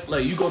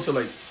like you go to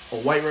like a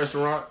white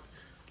restaurant,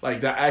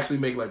 like that actually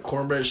make like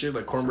cornbread shit,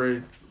 like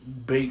cornbread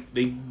bake.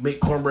 They make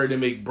cornbread, they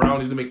make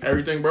brownies, they make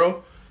everything,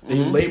 bro. They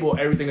label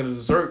everything as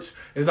desserts.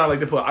 It's not like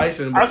they put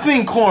ice in. I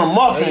seen corn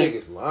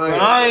muffin.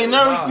 I ain't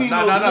never seen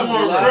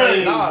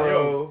cornbread,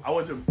 bro. I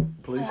went to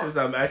places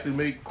that actually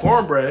make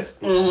cornbread.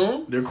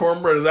 Their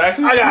cornbread is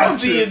actually I gotta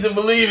see it to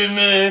believe it,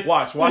 man.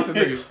 Watch this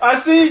nigga.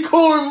 I seen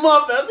corn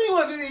muffins. I seen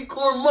what they eat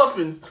corn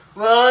muffins.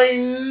 But I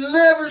ain't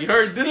never. You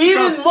heard this?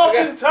 Even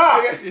muffin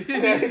tops.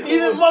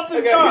 Even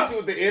muffin tops. I got hit you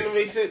with the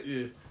anime shit.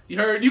 Yeah. You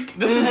heard you?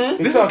 This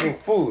is talking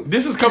food.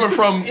 This is coming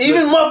from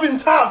even muffin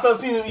tops. I've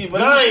seen them eat, but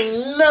I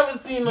ain't never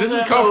seen them. This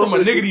is coming from a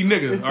niggity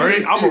nigga. All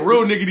right, I'm a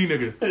real niggity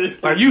nigga.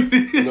 Like you,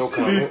 no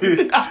comment.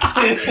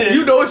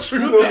 You know it's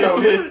true.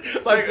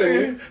 Like,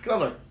 cause I'm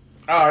like,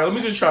 all right, let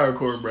me just try a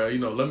cornbread. You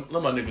know, let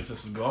my nigga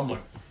sisters go. I'm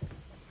like,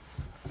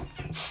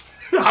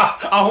 I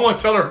don't want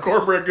to tell her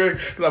cornbread good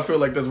because I feel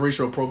like that's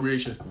racial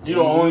appropriation.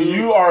 You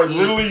are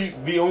literally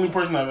the only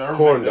person I've ever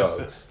corn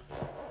dogs.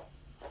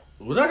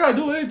 What I gotta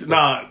do anything?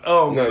 Nah,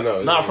 no,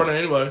 not in front of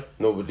anybody.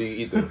 No, but do you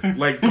eat them?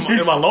 Like,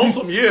 am I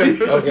lonesome? Yeah.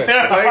 Okay.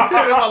 Like,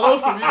 am I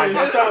lonesome? Yeah.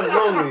 That sounds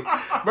lonely,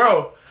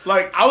 bro.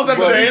 Like, I was at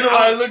the Big E.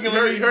 I was at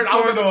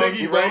the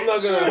Big E, right? I'm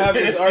not gonna have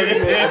this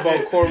argument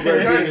about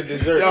cornbread being a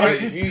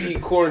dessert. If you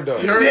eat corn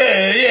dogs.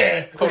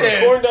 Yeah.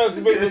 Corn dogs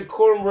is basically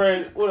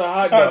cornbread with a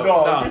hot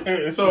dog.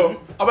 Nah. So,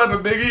 I'm at the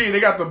Big E. They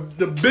got the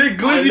big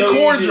glizzy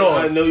corn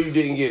jaws. I know you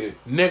didn't get it.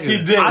 Nigga.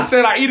 He did. I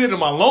said I eat it in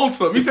my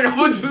lonesome. You think I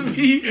would just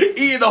be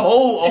eating the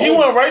whole... He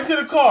went right to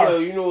the car. Yo,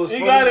 you know what's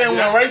funny? He got it and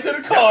went right to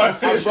the car. I'm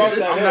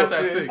not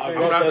that sick. I'm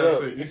not that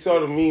sick. You saw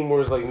the meme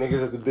where it's like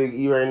niggas at the Big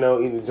E right now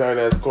eating a giant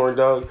ass corn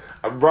dog.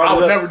 I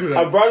would never do that.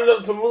 I brought it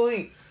up to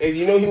Malik, and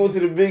you know he went to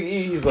the Big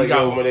E. He's like,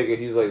 yo, my nigga.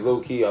 He's like, low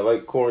key, I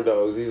like corn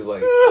dogs. He's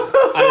like,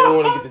 I didn't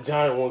want to get the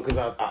giant one because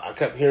I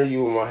kept hearing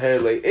you in my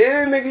head like,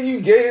 nigga,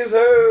 you gay as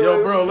hell.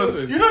 Yo, bro,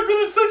 listen. You're not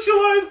gonna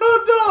sexualize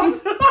hot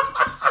dogs.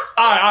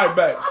 All right,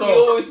 bet. So, he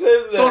always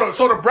says that.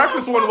 So the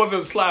breakfast one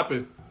wasn't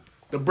slapping.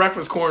 The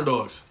breakfast corn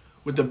dogs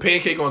with the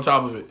pancake on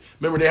top of it.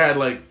 Remember they had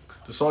like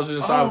the sausage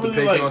inside with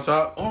the pancake on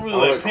top. I don't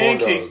really like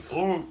pancakes.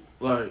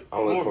 Like, I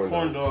don't like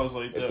corn dogs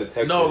like that. It's the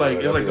texture. No, like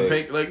it's like the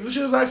pink. Like this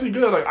shit is actually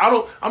good. Like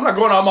I'm not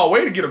going out of my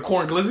way to get a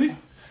corn glizzy.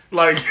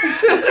 Like,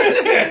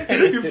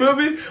 you feel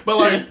me? But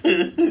like,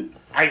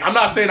 I'm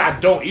not saying I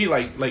don't eat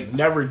like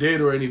never did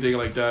or anything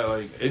like that.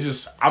 Like it's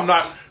just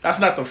that's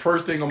not the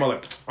first thing I'm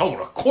like. I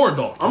want a corn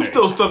dog today. I'm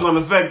still stuck on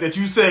the fact that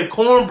you said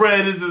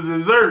cornbread is a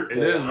dessert. It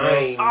is,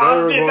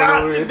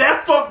 bro.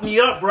 That fucked me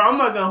up, bro. I'm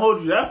not gonna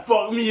hold you. That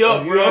fucked me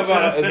up, bro.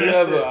 If you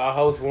have a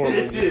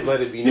housewarming, just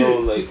let it be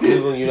known, like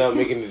Cleveland, you're not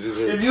making the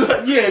dessert. If you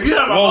have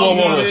a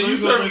housewarming, you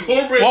serve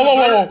cornbread.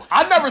 Whoa!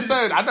 I never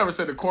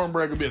said the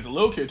cornbread could be at the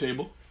little kid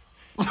table.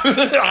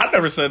 I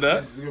never said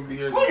that. Gonna be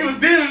here. Well, you was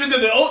dealing with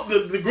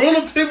the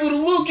grown-up table, the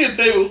little kid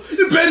table.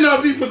 It better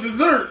not be for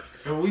dessert.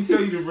 And we tell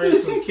you to bring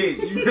some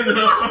cake. You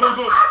better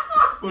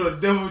put a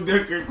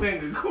double-decker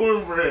thing of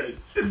cornbread.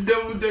 A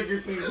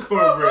double-decker thing of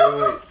cornbread.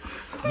 Like,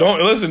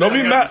 Don't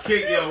be mad.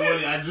 Cake, yo,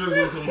 money. I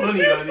drizzle some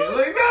honey on it.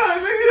 Like, nah,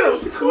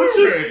 nigga, that's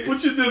cornbread.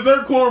 What's your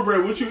dessert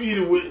cornbread? What you eat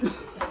it with?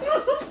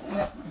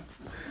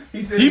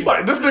 He said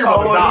this nigga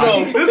about to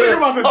die. This nigga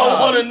about to die. I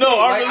want to know.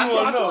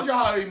 I told you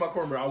how I eat my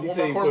cornbread. I warm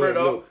my cornbread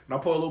up and I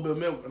pour a little bit of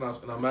milk and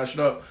I mash it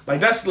up.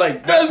 That's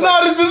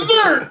not a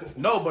dessert.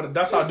 No, but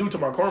that's how I do to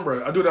my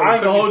cornbread. I do that. I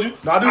ain't gonna hold you.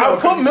 No, I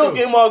put milk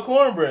in my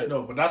cornbread.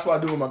 No, but that's what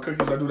I do with my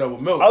cookies. I do that with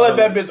milk. I let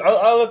that bitch.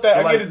 I let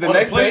that. I get it the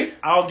next day.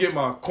 I'll get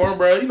my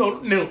cornbread.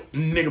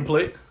 Nigga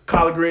plate,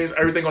 collard greens,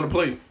 everything on the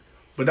plate.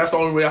 But that's the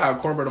only way I have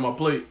cornbread on my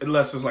plate,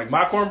 unless it's like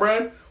my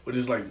cornbread, which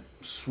is like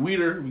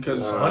sweeter because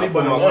it's honey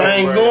butter. I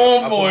ain't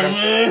going for it,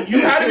 man.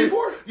 You had it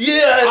before?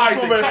 Yeah, I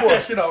had cut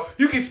that shit out.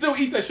 You can still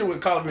eat that shit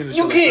with collard greens.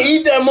 You can't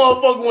eat that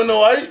motherfucker with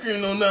no ice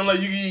cream, no nothing like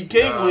you can eat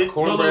cake with.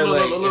 Cornbread,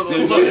 look.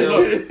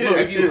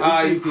 If you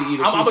high, you can eat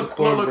a piece of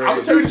cornbread. I'm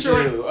gonna tell you the shit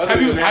right.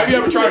 Have you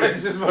ever tried it?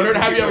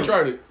 Have you ever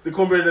tried it? The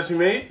cornbread that you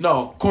made?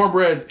 No,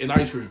 cornbread and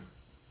ice cream.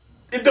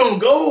 It don't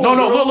go.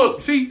 No, look.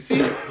 See,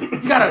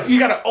 you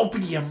gotta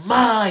open your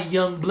mind,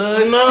 young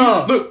blood.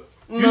 No.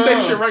 You say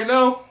this shit right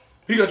now,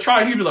 he gonna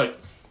try, he be like,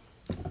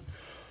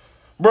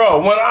 bro,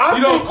 when I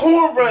think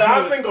cornbread,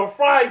 I think of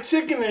fried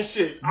chicken and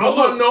shit. I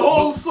want the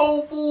whole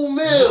soul food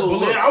meal,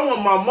 man. I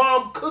want my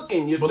mom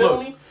cooking, you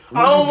feel me?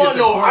 I don't want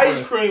no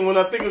ice cream when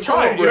I think of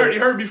cornbread. Try it. You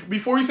heard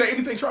before you say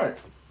anything, try it.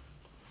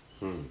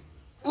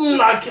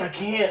 I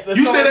can't.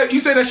 You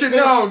say that shit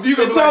now. You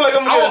can sound like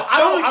I'm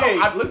gonna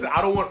get a listen,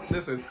 I don't want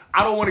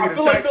to get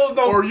a text.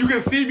 Or you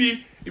can see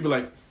me, you be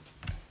like,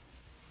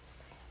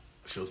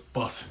 she was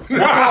busting. What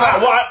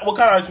kind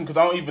of ice cream? Because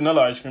I don't eat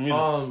vanilla ice cream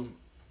either.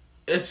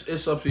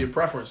 It's up to your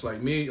preference.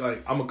 Like me,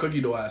 like I'm a cookie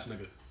dough ass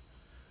nigga.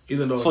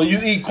 Even though so you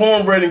eat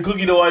cornbread and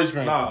cookie dough ice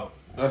cream? Nah.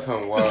 That's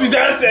something wild. See,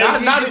 that's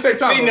not at the same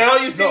time. See, now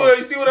you see what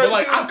I see.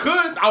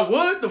 I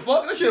would. The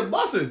fuck, that shit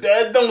busting.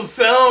 That don't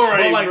sound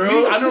right, but like,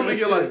 bro. I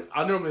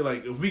normally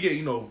like if we get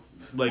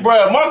like,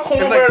 bro, my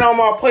cornbread on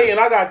my plate and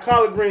I got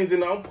collard greens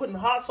and I'm putting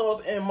hot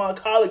sauce in my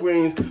collard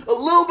greens. A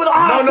little bit of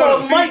hot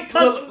sauce might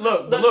touch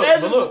the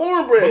edge of the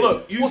cornbread.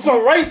 With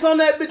some rice on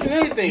that bitch and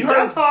anything.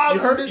 That's how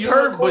you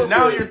heard. But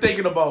now you're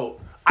thinking about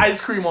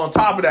ice cream on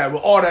top of that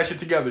with all that shit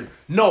together.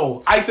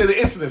 No, I said the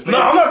incidents. No,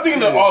 I'm not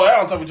thinking of all that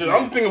on top of each other.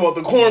 I'm thinking about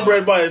the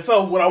cornbread by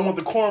itself. What I want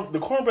the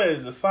cornbread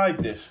is a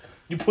side dish.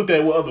 You put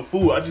that with other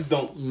food. I just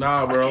don't.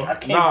 Nah, bro. I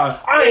can't.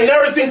 I ain't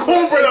never seen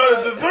cornbread on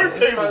a dessert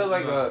table. Probably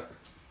like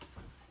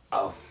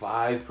a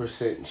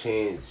 5%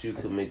 chance you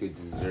could make a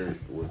dessert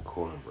with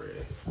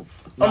cornbread.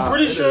 I'm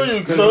pretty sure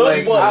you could.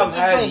 Like, I've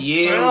had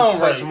yams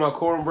touch my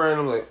cornbread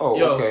and I'm like,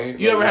 okay.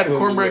 You ever had the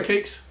cornbread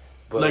cakes?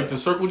 Like the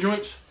circle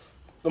joints?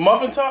 The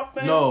muffin top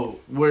thing? No,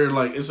 where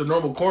like it's a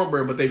normal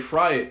cornbread, but they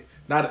fry it.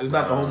 It's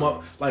not the whole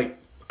muffin. Like,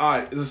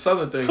 alright, it's a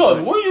southern thing.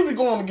 Cause where you be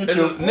going to get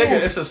your food?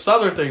 Nigga, it's a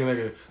southern thing,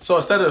 nigga. So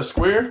instead of a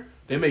square,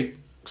 they make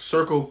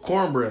circle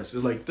cornbreads.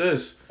 It's like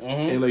this,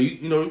 and like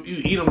you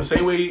eat them the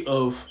same way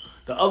of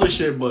the other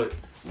shit, but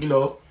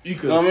you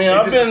could. I mean,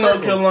 I've been in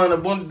North Carolina a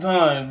bunch of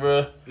times,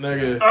 bro.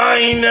 Nigga, I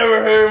ain't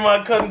never heard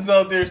my cousins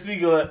out there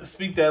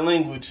speak that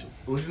language.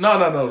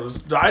 No.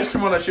 The ice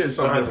cream on that shit is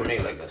something different.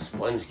 Make like a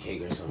sponge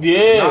cake or something.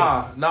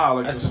 Yeah. Nah,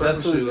 like the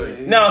circle shit. Like,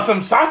 now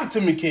some socket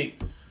to me cake.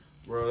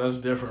 Bro, that's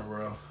different,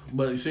 bro.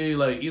 But you see,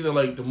 like either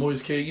like the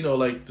moist cake,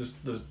 like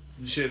the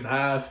shit in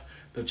half,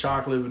 the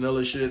chocolate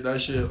vanilla shit, that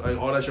shit, like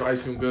all that shit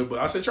ice cream good. But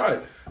I said try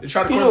it. And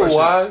try the cornbread. You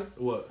know why?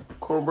 Shit. What?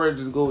 Cornbread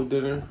just go with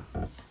dinner.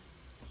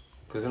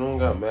 Cause it don't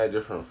got mad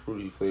different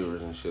fruity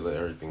flavors and shit like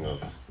everything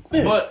else.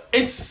 Yeah. But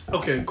it's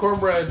okay.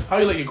 Cornbread. How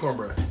you like your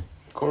cornbread?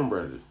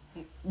 Cornbread.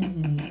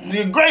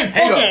 Great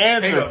fucking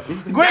answer.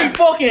 Great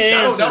fucking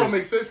answer. That don't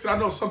make sense. Cause I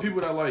know some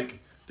people that like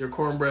their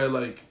cornbread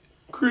like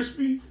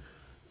crispy,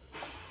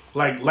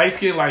 like light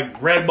skin, like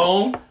red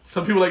bone.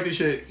 Some people like this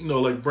shit,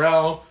 like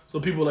brown.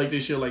 Some people like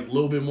this shit like a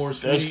little bit more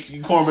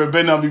sweet. Cornbread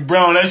better not be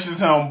brown. That shit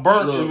sound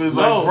burnt if it's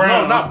like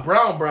brown. No, not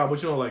brown,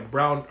 but like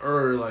brown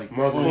like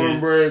my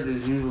cornbread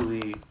is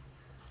usually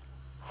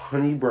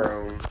honey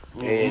brown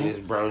and it's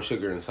brown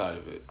sugar inside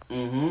of it.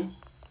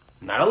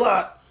 Not a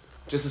lot,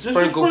 just a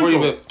sprinkle for you.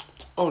 But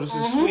this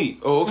is sweet.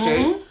 Oh,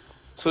 okay.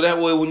 So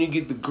that way, when you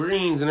get the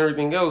greens and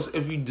everything else,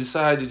 if you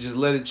decide to just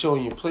let it chill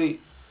on your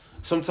plate,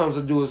 sometimes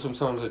I do it,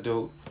 sometimes I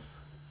don't.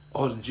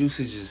 All the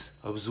juices just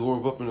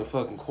absorb up in the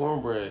fucking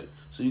cornbread.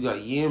 So you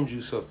got yam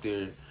juice up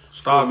there.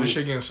 Stop, this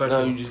shit getting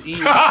sexual. Now you just eat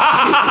it.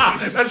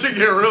 That shit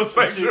getting real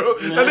sexual.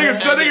 That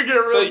nigga get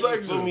real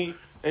sexual. Me?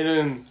 And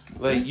then,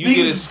 like, you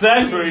get a scoop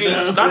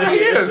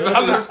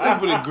I'm a scoop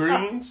of the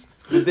greens,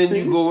 but then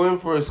you go in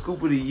for a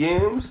scoop of the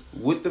yams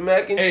with the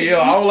mac and cheese. Hey,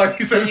 yo, I don't like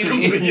you said scoop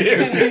of the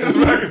yams.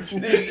 Mac and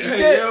cheese.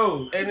 Hey,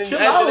 yo. And then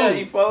after that,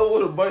 you follow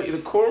with a bite of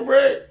the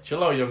cornbread.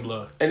 Chill out, young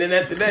blood. And then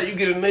after that, you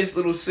get a nice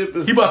little sip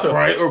of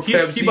Sprite or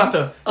Pepsi. He about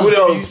to... What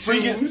else?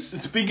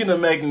 Speaking of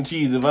mac and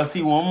cheese, if I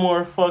see one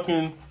more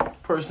fucking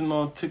person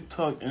on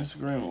TikTok,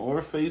 Instagram,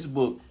 or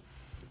Facebook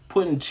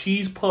putting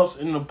cheese puffs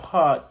in the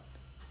pot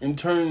and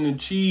turning the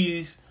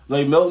cheese,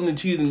 like melting the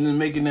cheese and then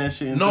making that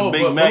shit into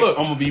Big Mac, I'm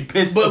gonna be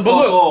pissed. But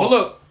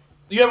look,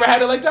 you ever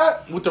had it like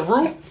that with the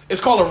roux?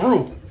 It's called a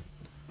roux.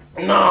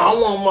 Nah, I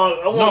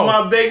want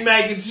my Big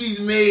Mac and cheese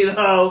made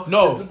how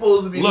it's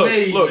supposed to be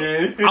made,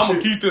 man. I'm gonna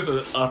keep this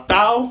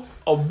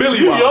a Billy.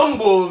 You young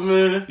bulls,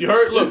 man. You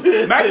heard? Look,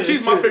 mac and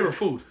cheese is my favorite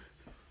food.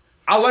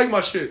 I like my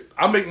shit.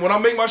 When I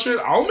make my shit,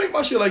 I don't make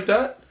my shit like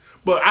that.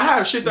 But I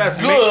have shit that's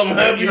good. I'm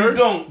happy you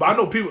don't. But I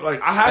know people like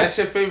That's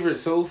your favorite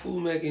soul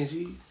food, mac and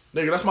cheese?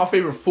 Nigga, that's my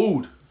favorite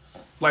food.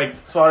 Like,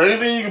 so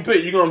anything you can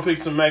pick, you're gonna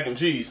pick some mac and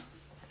cheese.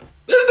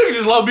 This nigga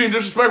just love being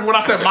disrespectful when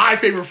I said my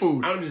favorite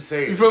food. I'm just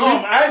saying. You feel me?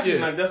 I'm asking,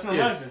 like that's what I'm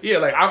asking. Yeah,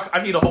 like I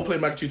can eat a whole plate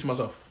of mac and cheese to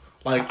myself.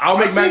 Like I'll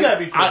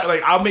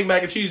make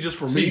mac and cheese just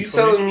for me. You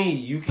telling me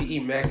you can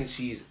eat mac and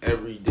cheese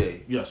every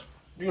day? Yes.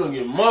 You gonna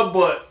get mud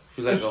butt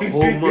for like a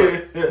whole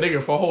month,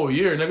 nigga, for a whole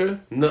year, nigga.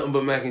 Nothing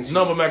but mac and cheese.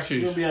 Nothing but mac and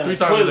cheese. 3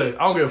 times a day.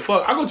 I don't give a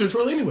fuck. I go to the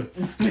toilet anyway.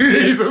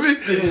 You feel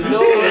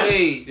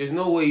me? There's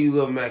no way you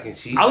love mac and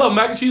cheese. I love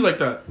mac and cheese like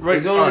that.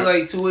 Right? There's only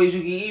like 2 ways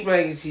you can eat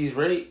mac and cheese,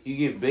 right? You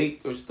get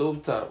baked or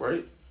stovetop,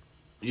 right?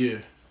 Yeah.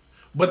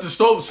 But the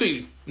stove,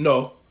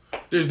 no.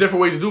 There's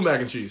different ways to do mac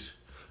and cheese.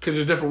 Because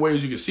there's different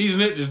ways you can season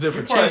it. There's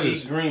different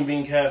cheeses. Eat green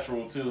bean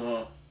casserole too,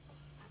 huh?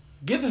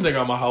 Get this nigga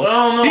out of my house.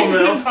 I don't know,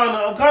 man.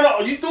 I'm kind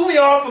of. You threw me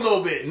off a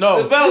little bit. No.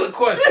 It's a valid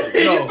question.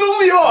 You threw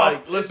me off.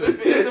 Like, listen.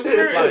 It's a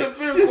fair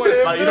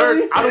question. Like, you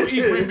heard, I don't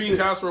eat green bean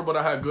casserole, but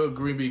I had good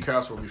green bean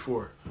casserole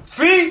before.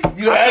 See?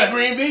 You had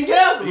green bean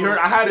casserole. You heard,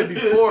 I had it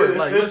before.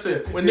 Like,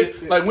 listen. When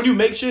you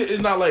make shit, it's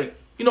not like,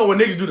 you know when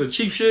niggas do the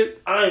cheap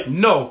shit?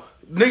 No.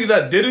 Niggas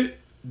that did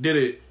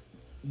it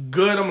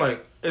good. I'm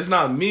like, it's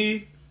not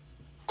me.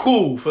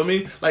 Cool for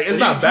me. Like, it's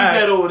not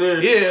bad. That over there.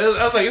 Yeah,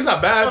 I was like, it's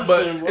not bad,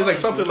 but it's like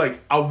something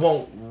like I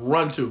won't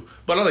run to.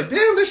 But I'm like,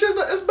 damn, this shit's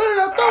it's better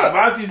than I thought. If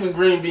I see some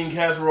green bean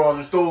casserole on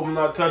the stove, I'm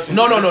not touching it.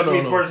 No.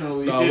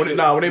 Personally.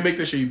 When they make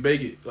this shit, you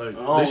bake it. Like,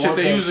 the shit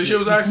they use, the shit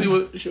was actually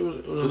was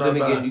but not then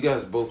bad. again, you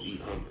guys both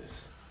eat hummus.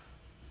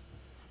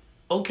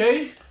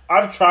 Okay.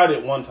 I've tried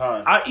it one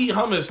time. I eat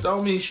hummus. That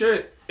don't mean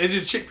shit. It's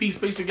just chickpeas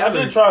spaced together.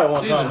 I did try it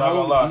one time.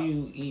 How do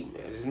you eat,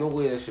 man? There's no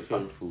way that's your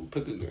favorite food.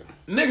 Pick again.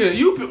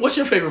 Nigga, what's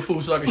your favorite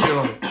food so I can shit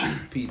on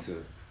it? Pizza.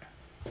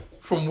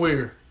 From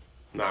where?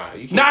 Nah,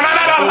 you can't.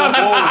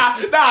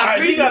 Nah.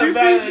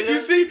 You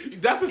see,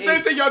 that's the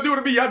same thing y'all do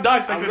to me. Y'all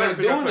dissect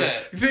everything I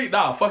say. You see,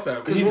 nah, fuck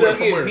that. Pizza,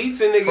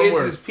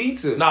 nigga, it's pizza. Cause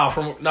pizza me,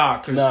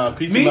 not just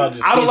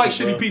I don't like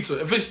pizza, shitty bro.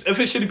 pizza. If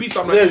it's shitty pizza,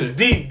 I'm not There's eating it.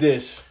 deep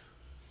dish.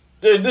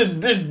 There's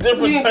different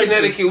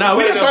types of... Nah,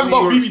 we ain't talking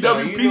about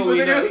BBW pizza,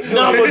 nigga.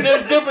 No, but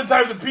there's different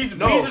types of pizza.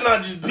 No. Pizza's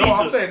not just pizza. No,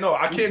 I'm saying, no,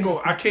 I can't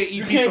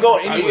eat pizza go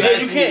from anywhere. anywhere.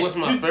 You can't. What's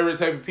my favorite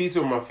type of pizza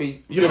or my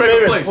favorite? Your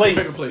favorite place.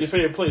 Your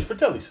favorite place.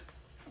 Fratelli's.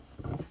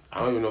 I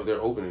don't even know if they're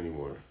open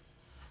anymore.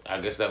 I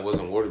guess that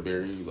wasn't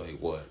Waterbury. Like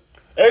what?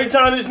 Every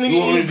time this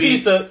nigga eat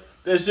pizza,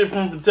 that shit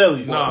from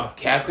Fratelli's. Nah.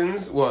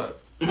 Captain's? What?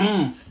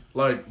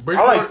 Like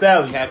Bridgeport. I like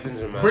Sally's.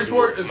 Captain's or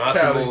Bridgeport is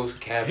Cali.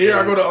 Here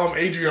I go to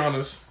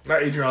Adriana's.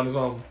 Not Adriana's.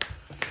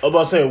 I'm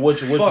about to say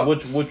which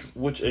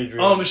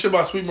Adrian? The shit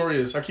by Sweet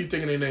Maria's. I keep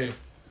thinking their name.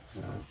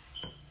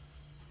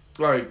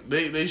 Like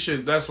they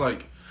should. That's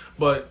like,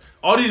 but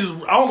all these.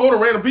 I don't go to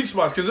random pizza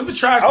spots because if it's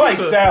trash I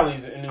pizza, like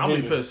Sally's. I'm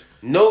gonna be pissed.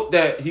 Note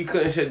that he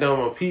couldn't shut down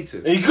my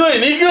pizza. He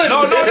couldn't.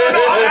 No.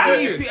 I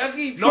can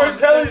eat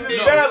Fratelli's is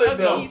valid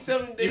though.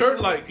 You heard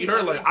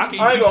like I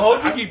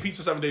can eat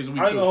pizza 7 days a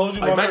week too. I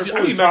eat mac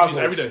cheese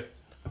every day.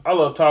 I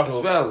love tacos.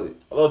 It's valid.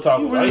 I love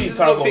tacos. I eat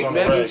tacos on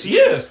the bread.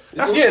 Yeah,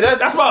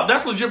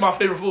 that's legit my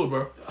favorite food,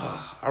 bro.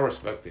 I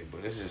respect it,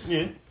 but it's just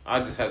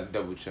I just had to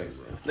double check,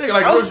 bro. Nigga,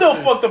 like I'm still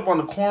fucked up on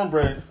the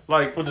cornbread,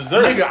 like for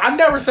dessert. Nigga, I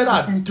never said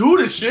I'd do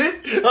this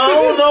shit. I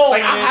don't know,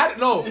 like man. I had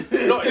no.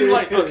 It's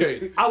like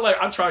okay,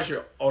 I try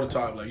shit all the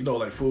time, like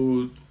like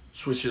food,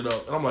 switch shit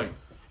up, and I'm like,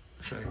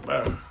 this shit ain't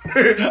bad.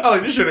 I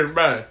like this shit ain't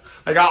bad.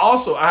 Like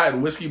I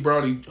had whiskey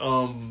brownie,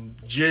 Ben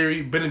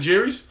and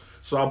Jerry's,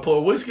 so I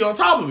put whiskey on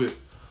top of it.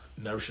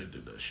 Never should have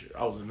did that shit.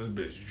 I was in this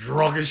bitch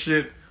drunk as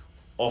shit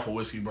off of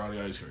whiskey brownie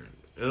ice cream.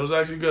 It was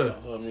actually good. I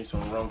love me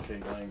some rum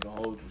cake. I ain't gonna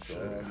hold you.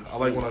 I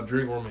like when I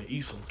drink rum and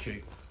eat some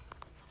cake.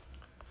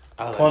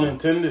 Pun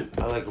intended.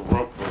 I like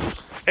rump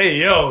roast. Hey,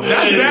 yo,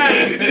 that's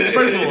nasty.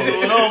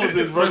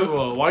 First of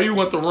all, why you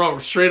want the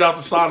rump straight out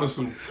the sauna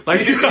suit?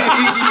 Like, yo,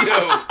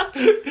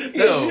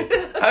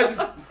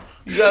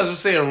 you guys were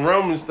saying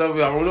rum and stuff. I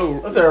don't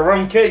know. I said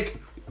rum cake.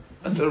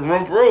 I said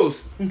rump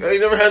roast. You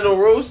never had no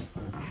roast?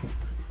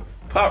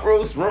 Pot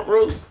roast, rump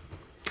roast?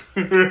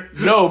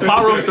 No,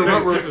 pot roast and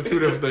rump roast are two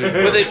different things.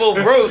 But they both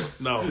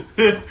roast. No.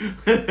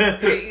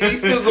 They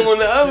still go in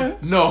the oven?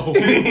 No.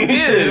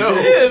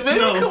 Yeah, man.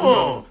 No, come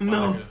on.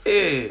 No.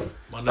 Yeah.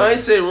 I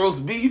ain't say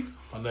roast beef.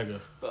 My nigga.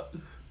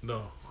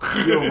 No.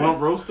 You a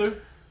rump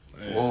roaster?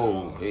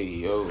 Whoa. Hey,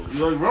 yo.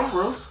 You like rump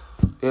roast?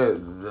 Yeah,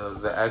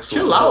 the actual.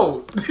 Chill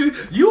out.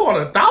 You on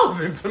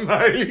 1,000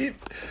 tonight.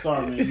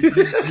 Sorry, man. You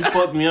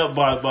fucked me up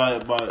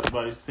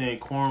by saying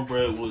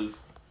cornbread was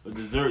a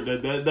dessert.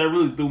 That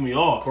really threw me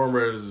off.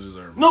 Cornbread is a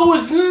dessert. No,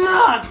 it's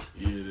not.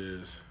 Yeah, it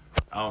is.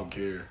 I don't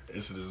care.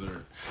 It's a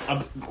dessert.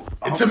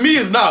 To me,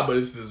 it's not, but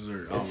it's a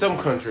dessert. In some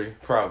country,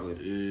 probably.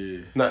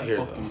 Yeah. Not here,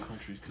 though.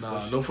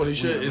 Nah, no funny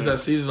shit. It's that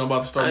season I'm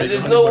about to start making.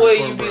 There's no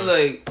way you be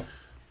like,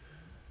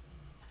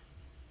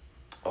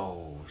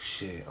 oh,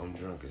 shit, I'm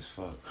drunk as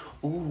fuck.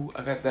 Ooh,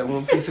 I got that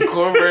one piece of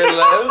cornbread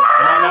left.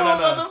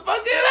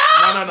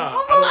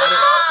 No.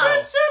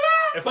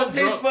 If my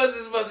taste buds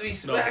is about to be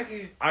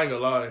smacking. I ain't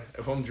gonna lie.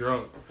 If I'm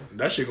drunk,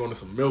 that shit going to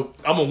some milk.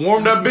 I'm gonna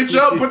warm that bitch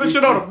up, put the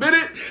shit on a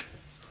minute.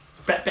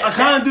 I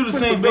kind of do the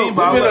same thing,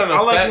 but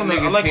I like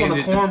when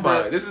the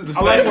cornbread. This is the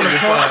I like when the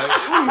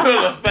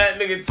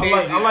fat nigga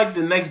tangent. I like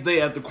the next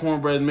day after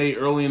cornbread's made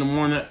early in the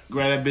morning.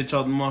 Grab that bitch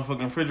out the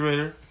motherfucking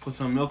refrigerator. Put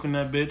some milk in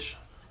that bitch.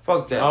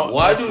 Fuck that.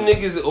 Why do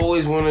niggas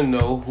always want to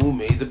know who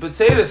made the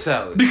potato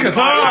salad? Because they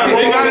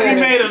gotta be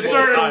made a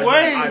certain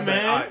way,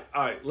 man.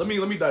 All right. Let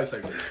me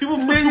dissect this.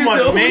 People put too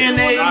much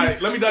mayonnaise. All right,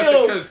 let me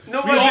dissect because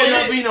nobody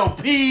gonna be no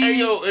peas. Hey,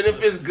 yo, and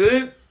if it's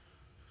good,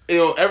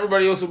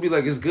 everybody else will be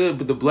like, it's good,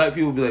 but the black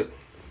people will be like,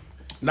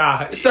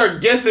 nah.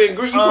 Start guessing. You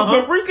put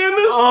paprika in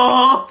this?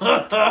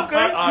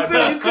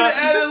 Okay. You could have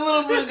added a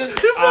little bit.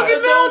 You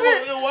fucking know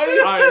it. Why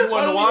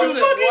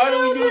do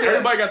we do that?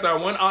 Everybody got that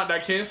one aunt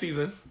that can't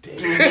season.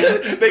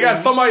 They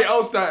got somebody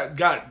else that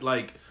got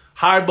like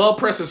high blood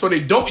pressure, so they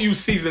don't use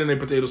seasoning in their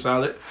potato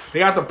salad. They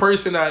got the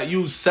person that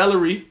use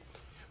celery,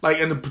 like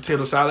in the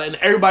potato salad, and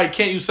everybody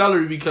can't use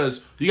celery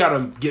because you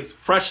gotta get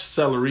fresh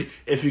celery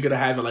if you're gonna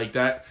have it like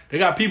that. They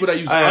got people that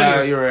use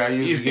onions. You're right. I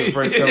usually get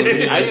fresh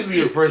celery. I usually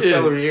get fresh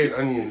celery and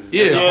onions.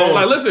 Yeah.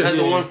 Like listen, that's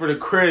the one for the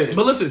crib.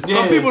 But listen,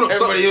 some people,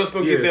 everybody else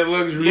don't get that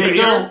luxury.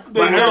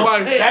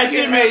 That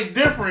shit made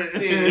different.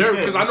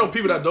 Because I know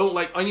people that don't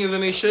like onions in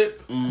their shit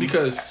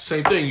because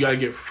same thing. You gotta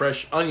get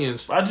fresh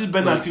onions. I just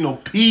better not see no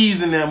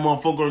peas in that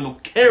motherfucker or no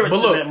carrots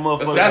in that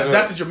motherfucker.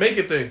 That's the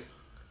Jamaican thing.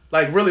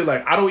 Like really,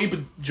 like I don't eat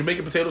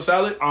Jamaican potato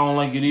salad. I don't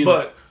like it either.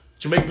 But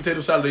Jamaican potato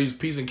salad, they use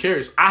peas and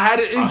carrots. I had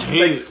it in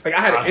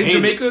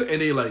Jamaica,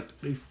 and they put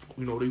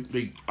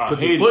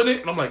their foot in it,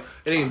 and I'm like,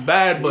 it ain't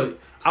bad, but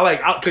I like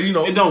because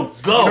it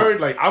don't go. I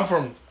heard like I'm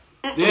from.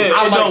 Yeah,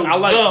 I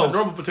like the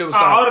normal potato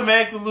salad. I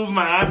automatically lose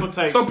my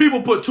appetite. Some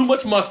people put too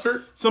much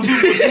mustard. Some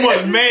people put too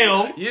much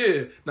mayo.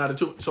 Yeah,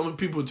 some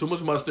people put too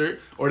much mustard,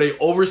 or they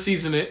over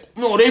season it.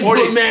 No, they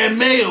put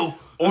mayo,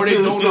 or they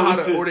don't know how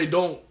to, or they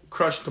don't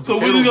crush the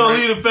potatoes. So we're just gonna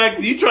leave the fact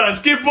that you trying to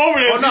skip over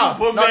there. No,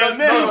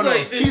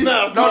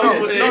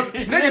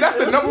 nigga, that's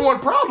the number one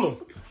problem.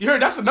 You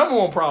heard? That's the number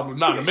one problem.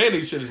 Nah, the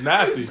mayonnaise shit is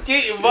nasty.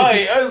 Skating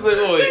by, I was like,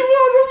 oh, I'm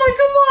like,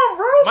 come on,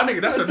 bro. My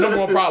nigga, that's the number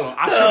one problem.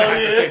 I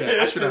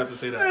shouldn't have to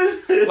say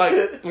that.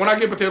 Like when I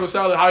get potato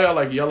salad, how y'all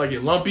like it? Y'all like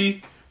it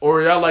lumpy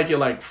or y'all like it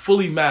like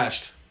fully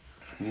mashed?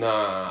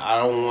 Nah, I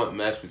don't want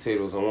mashed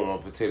potatoes. I want my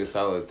potato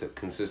salad to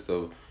consist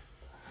of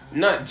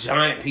not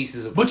giant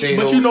pieces of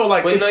potato, but you know,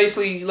 like, but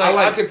nicely. Like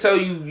I could tell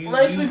you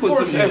put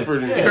some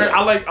effort in it.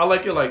 I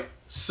like it like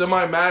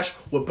semi-mashed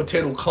with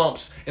potato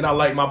clumps, and I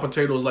like my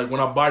potatoes like when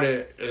I bite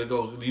it, it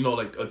goes,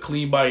 like a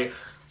clean bite.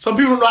 Some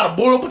people don't know how to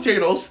boil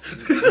potatoes.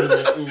 You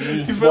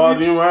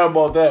right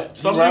about that.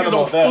 Some niggas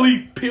don't fully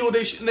peel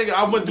their shit. Nigga,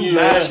 I went through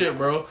bad shit,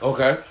 bro.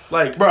 Okay.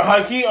 Like, bro,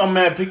 high key, I'm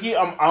mad picky.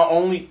 I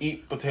only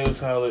eat potato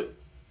salad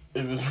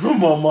if it's from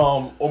my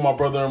mom or my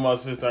brother or my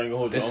sister. I ain't gonna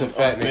hold you. It's a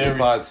fat nigga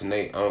pod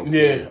tonight. I don't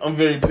care. I'm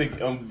very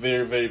picky. I'm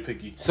very, very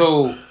picky.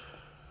 So,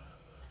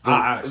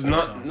 now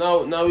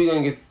we're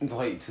gonna get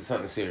to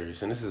something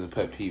serious, and this is a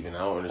pet peeve, and I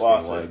don't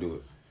understand why I do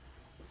it.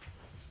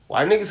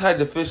 Why niggas hide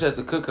the fish at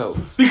the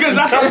cookouts? Because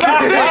that's the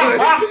best thing.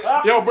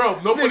 Yo, bro,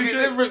 no funny shit.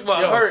 That break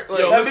my heart.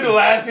 That'd be the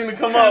last thing to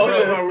come out.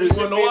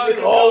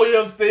 All the way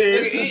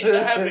upstairs.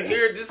 I haven't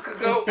heard this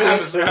cookout. It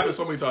happens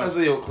so many times. I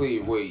say, yo,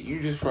 Cleve, wait,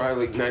 you just fried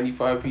like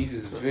 95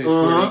 pieces of fish.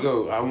 Where'd you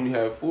go? I only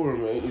have 4,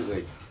 man. He's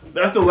like,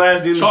 that's the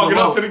last thing to chalk come it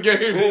up out. to the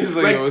game. He's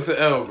like, yo, it's an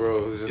L,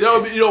 bro. It's just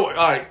all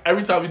right,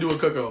 every time we do a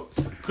cookout,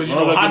 because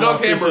hot dog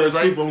hamburgers,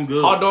 right?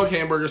 Hot dog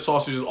hamburger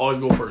sausages always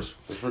go first.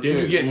 Then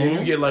you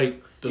get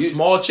like the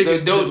small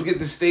chicken. Those get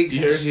the steaks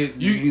and shit.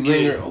 You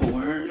linger.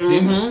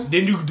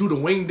 Then you do the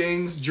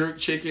wingdings, jerk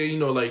chicken.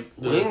 Like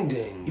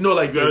wingdings.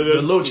 Like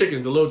the little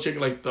chicken,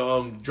 like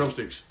the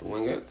drumsticks. The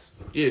wingettes.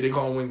 Yeah, they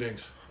call them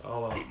wingdings. I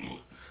don't know.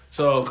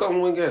 So call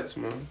them wingettes,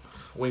 man.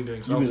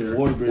 Wingdings. I don't care.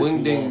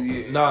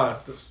 Wingdings. Yeah. Nah.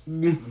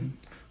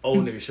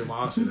 Old nigga shit. My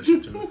aunt said that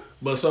shit too.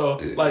 But so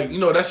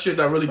that's shit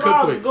that really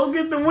cook quick. Go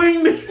get the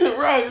wingdings.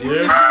 Right.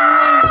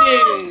 Yeah.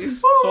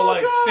 Wingdings. So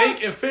like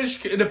steak and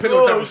fish, it depends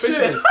on what type of fish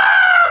it is.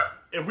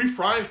 If we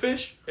frying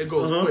fish, it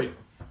goes quick.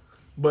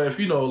 But if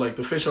like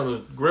the fish on the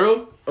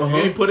grill, if you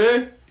ain't put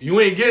in,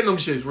 you ain't getting them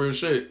shits, real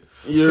shit.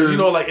 Because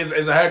like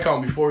it's a head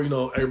count before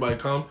everybody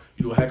come.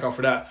 You do a head count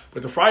for that.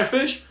 But the fried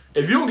fish,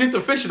 if you don't get the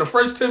fish in the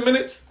first 10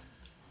 minutes,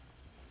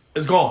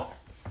 it's gone.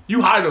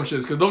 You hide them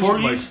shits because those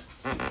shits like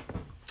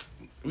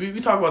we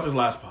talked about this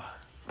last pod.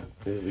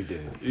 Yeah, we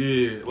did.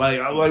 Yeah,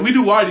 like we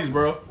do whiteys,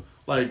 bro.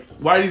 Like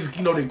whiteys,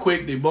 they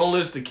quick, they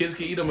boneless. The kids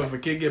can eat them if a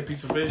kid get a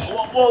piece of fish.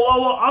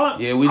 Well,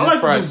 we just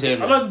fried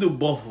salmon. I like to do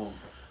both of them.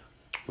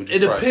 It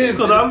depends.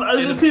 Because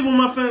there's people in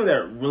my family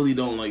that really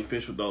don't like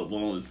fish without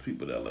bone. There's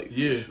people that like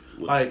fish.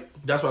 Like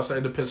that's why I say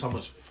it depends how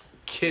much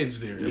kids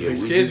there. If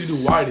it's kids, you do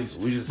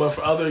whiteys. But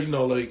for other,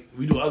 like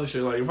we do other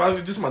shit. Like if I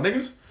was just my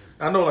niggas,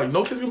 I know like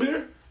no kids gonna be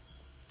there.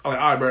 I'm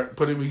like, all right,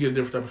 bro, we get a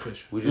different type of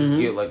fish. We just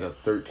get like a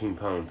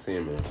 13-pound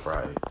salmon and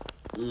fry it.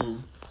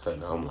 So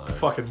now I'm like,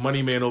 fucking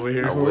money man over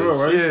here. I wish.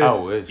 Right? Yeah. I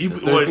wish.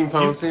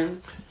 13-pound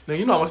salmon. Nigga,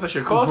 you know how much that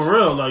shit costs? For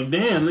real, like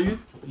damn, nigga.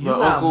 My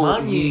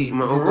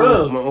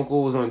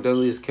uncle was on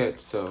Deadliest Catch,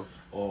 so.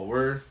 Oh,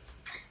 word.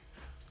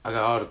 I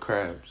got all the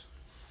crabs.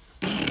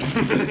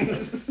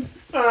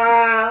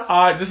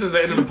 Alright, this is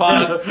the end of the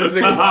pod. This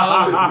nigga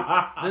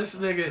wildin'. This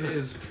nigga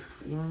is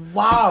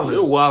wildin'.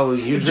 You're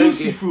wildin'. You're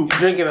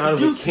drinking out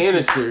of a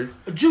canister.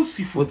 A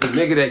juicy fruit. With the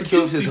nigga that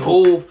kills his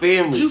whole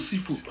family. Juicy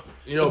fruit.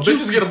 You know,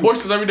 bitches get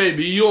abortions every day,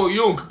 B. You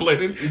don't complain.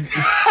 Yo,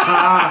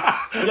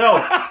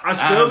 I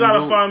still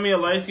gotta find me a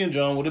light-skinned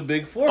John with a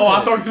big forehead. Oh,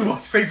 I thought you was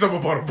about to say something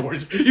about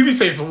abortion. You be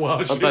saying some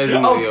wild shit. I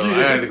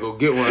had to go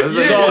get one.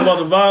 All about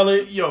to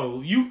violate.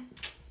 Yo, you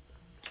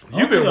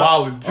been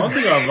wilding today. I don't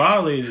think I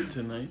violated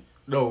tonight.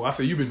 No, I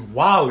said you been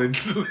wilding.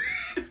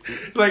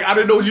 Like, I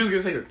didn't know what you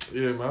was going to say.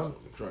 Yeah, man, I'm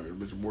trying to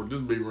get a bitch abort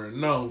this baby right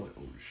now. I'm like,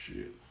 oh,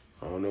 shit.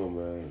 I don't know,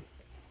 man.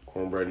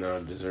 Cornbread now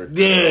dessert.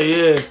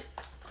 Yeah.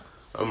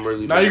 I'm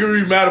really now you're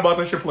gonna be mad about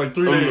that shit for like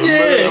 3 days.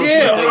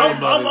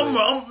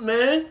 I'm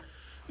man.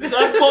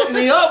 That fucked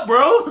me up,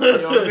 bro.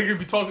 Yo, nigga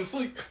be talking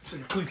sleep.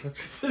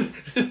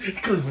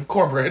 Cleveland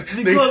cornbread.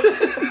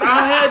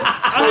 I had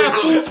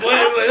food.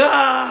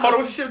 Hold on,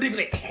 what's your shit?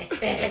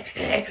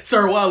 Like,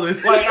 Sir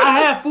Wallace. Like I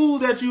had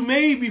food that you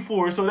made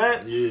before, so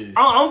that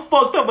I'm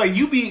fucked up. Like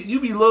you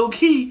be low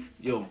key,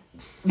 yo,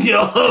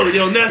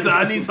 Nessa,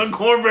 I need some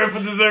cornbread for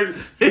dessert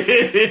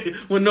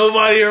with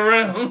nobody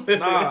around.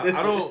 Nah,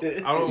 I don't.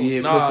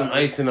 Yeah, put some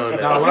icing on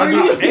that. Nah, when I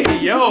do, hey,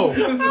 yo.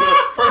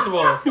 First of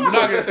all, you're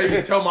not gonna say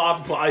you tell my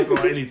aunt to put icing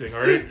on anything,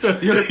 all right?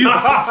 You're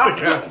some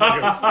sick ass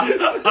niggas.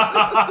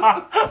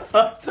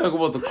 Talk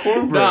about the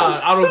cornbread.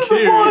 Nah, I don't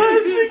care.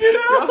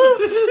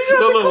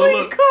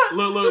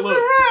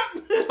 Look.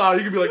 Stop.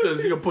 You can be like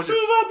this. You can push it.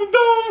 Out the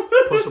dome.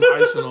 Put some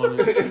icing on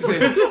it.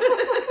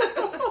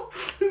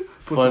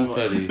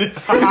 Funfetti.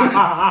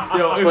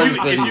 Yo,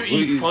 if you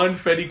eat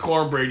funfetti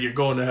cornbread, you're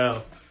going to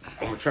hell.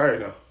 I'm gonna try it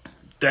now.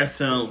 That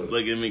sounds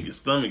like it make your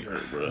stomach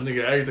hurt, bro.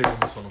 Nigga, everything make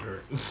my stomach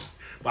hurt.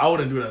 But I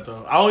wouldn't do that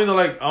though. I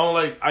don't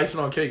like icing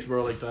on cakes,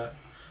 bro, like that.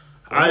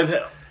 I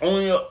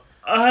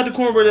had the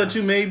cornbread that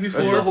you made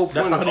before.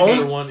 That's the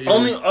honey one. Yeah.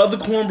 Only other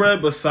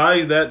cornbread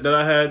besides that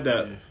I had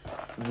that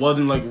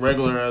wasn't like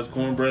regular as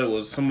cornbread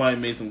was somebody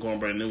made some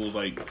cornbread and it was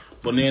like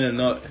banana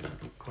nut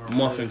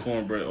muffin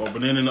cornbread or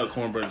banana nut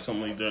cornbread or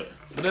something like that.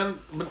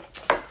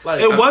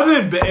 It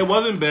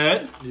wasn't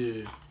bad.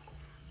 Yeah,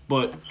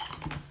 but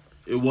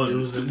it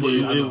wasn't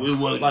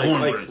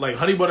cornbread. Like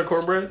honey butter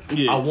cornbread.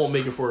 Yeah. I won't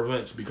make it for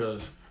events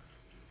because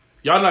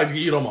y'all not gonna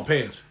eat on my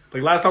pants.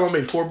 Like last time I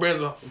made 4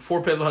 pans of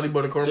honey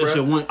butter cornbread.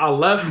 I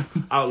left.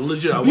 I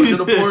went to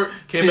the port.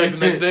 Came back the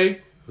next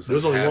day. There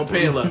was only 1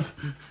 pan left.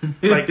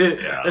 Like, that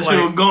shit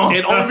was gone.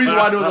 And the only reason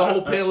why there was a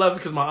whole pan left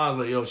because my aunt's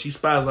like, yo, she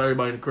spazzed on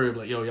everybody in the crib.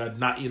 Like, yo, y'all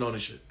not eating on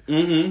this shit.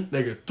 Mm-hmm.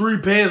 Nigga, 3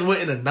 pans went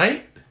in a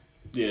night?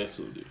 Yeah,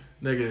 so it did.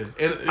 Nigga.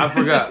 And, I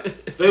forgot.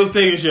 They was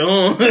taking shit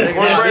home.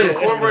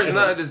 Cornbread's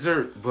not a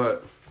dessert,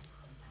 but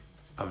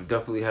I've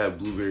definitely had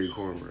blueberry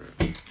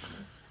cornbread.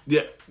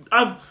 Yeah,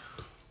 I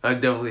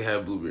definitely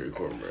had blueberry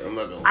cornbread. I'm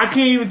not gonna lie. I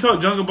can't even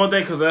talk junk about that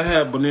because I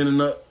had banana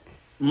nut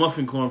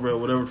muffin cornbread,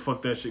 whatever the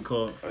fuck that shit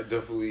called. I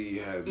definitely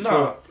had.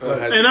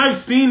 And I've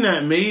seen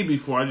that made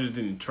before. I just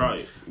didn't try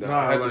it.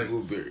 I had the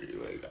blueberry.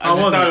 Like I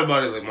just thought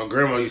about it. Like my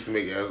grandma used to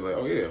make it. I was like,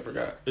 oh yeah, I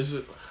forgot. It's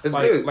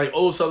good. Like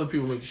old Southern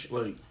people make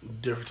like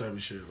different type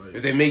of shit. Like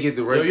if they make it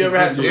the right. You ever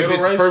had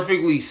tomato rice?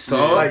 Perfectly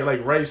soft. Yeah.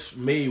 Like rice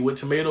made with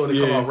tomato and it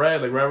come out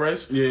red, like red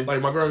rice. Yeah.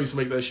 Like my grandma used to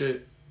make that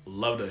shit.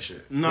 Love that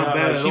shit. Not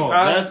bad at all.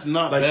 That's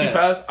not bad. She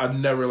passed. I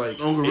never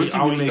Uncle Ricky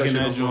be making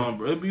that John,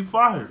 bro. It'd be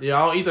fire.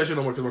 Yeah, I don't eat that shit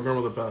no more because my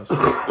grandmother passed.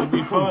 It'd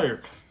be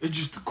fire. It's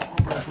just the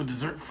cornbread for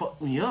dessert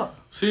fucked me up.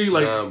 See,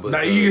 like,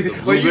 you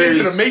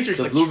into the Matrix.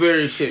 The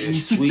blueberry shit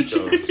is sweet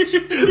though.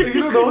 You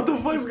don't know what the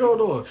fuck's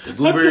going on.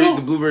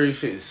 The blueberry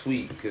shit is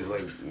sweet because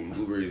like when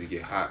blueberries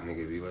get hot,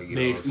 niggas be like,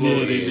 they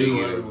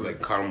do like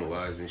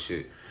caramelized and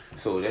shit.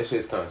 So that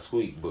shit's kind of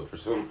sweet. But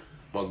for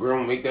my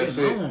grandma make that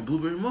shit. I want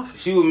blueberry muffin.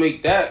 She would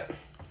make that.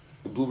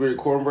 The blueberry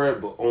cornbread,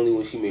 but only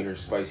when she made her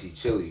spicy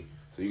chili.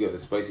 So you got the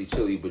spicy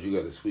chili, but you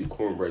got the sweet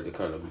cornbread to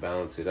kind of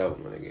balance it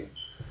out, man. Again,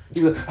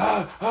 he's like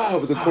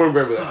but the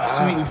cornbread be like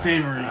sweet and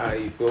savory.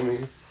 You feel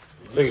me?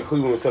 It's like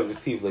Cleveland sucked his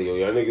teeth, like yo,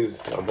 y'all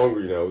niggas, I'm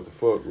hungry now. What the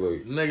fuck,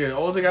 like? Nigga, the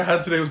only thing I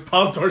had today was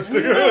Pop-Tarts.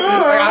 Nigga,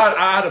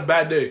 I had a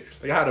bad day.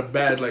 Like I had a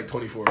bad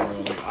 24,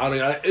 bro.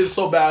 Like it's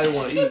so bad I didn't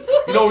want to eat.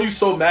 You know when you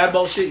so mad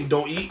about shit you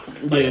don't eat.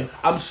 Like,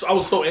 I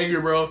was so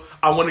angry, bro.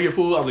 I wanted to get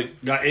food. I was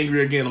like, got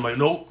angry again. I'm like,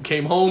 nope.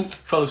 Came home,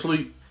 fell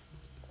asleep.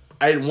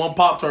 I ate 1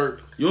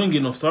 Pop-Tart. You ain't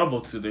get no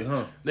Starbucks today,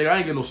 huh? Nigga, I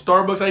ain't get no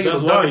Starbucks. I ain't get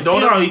no Dunkin'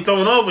 Donuts. See how he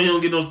throwing up and you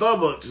don't get no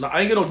Starbucks. Nah,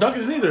 I ain't get no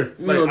Dunkin' neither.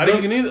 Like, I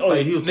didn't get either. Oh,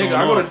 like,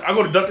 nigga, I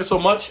go to Dunkin' so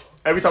much.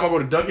 every time I go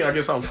to Dunkin', I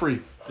get something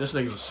free. This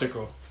nigga's a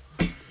sicko.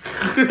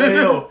 Hey,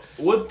 yo,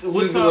 what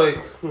time? Like,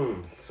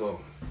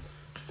 so.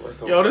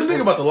 Yo, this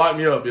nigga about to lock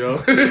me up, yo.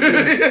 Last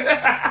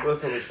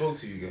time I spoke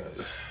to you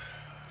guys,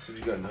 said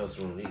you got in the house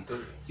around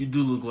 8:30. You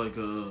do look like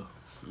a.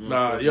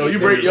 Nah, you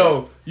bring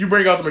out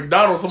the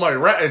McDonald's, somebody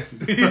ratting.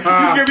 You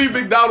give me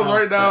McDonald's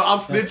right now, I'm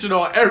snitching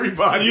on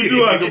everybody. You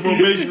do like a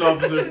probation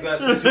officer. You got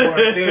such a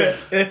right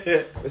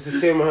there. It's the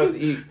same I have to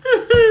eat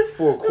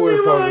for a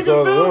quarter pounders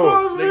all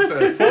alone. Nigga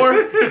said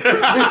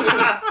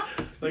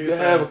 4. You can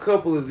have a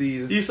couple of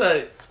these. He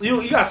said,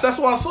 you got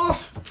Szechuan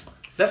sauce?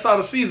 That's out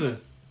of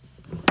season.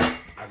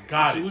 I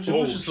got it. What's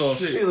your sauce?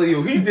 He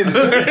did it.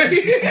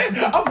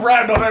 I'm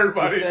ratting on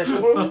everybody.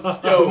 Szechuan?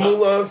 Yo,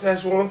 Mulan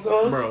Szechuan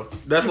sauce? Bro,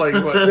 that's like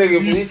what?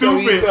 Nigga, you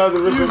saw the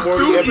Rick and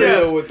Morty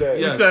episode with that.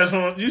 Yes.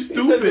 You He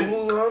stupid. said the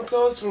Mulan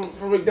sauce from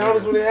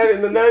McDonald's when they had it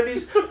in the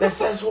 90s. That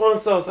Szechuan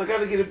sauce. I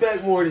gotta get it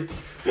back, Morty.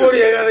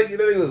 Morty, I gotta get it.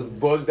 That nigga was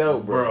bugged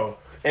out, bro.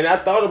 And I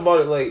thought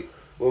about it like,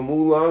 when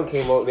Mulan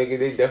came out, nigga,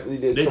 they definitely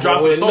did. They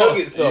dropped the sauce.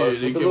 Nugget sauce. Yeah,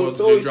 they dropped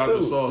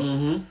the sauce.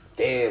 Mm-hmm.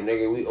 Damn,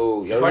 nigga, we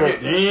old. Y'all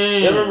Damn.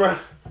 remember?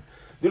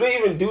 Do they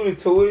even do the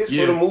toys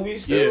for the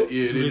movies still?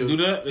 Yeah, they do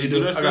that. They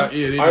do that.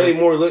 Are they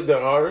more lit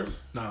than ours?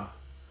 Nah.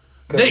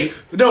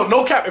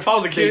 No cap. If I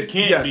was a kid,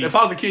 yes. Be. If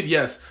I was a kid,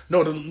 yes.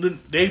 No,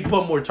 they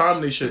put more time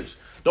in these shits.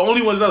 The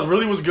only ones that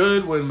really was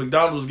good when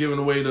McDonald's was giving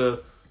away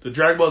the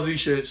Dragon Ball Z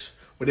shits,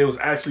 where they was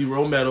actually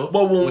real metal.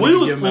 But when we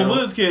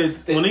was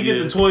kids, when they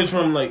get the toys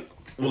from like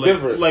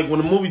different. Like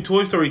when the movie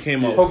Toy Story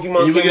came out,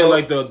 Pokemon you would get out,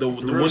 like the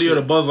Woody or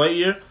the Buzz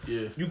Lightyear.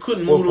 Yeah, you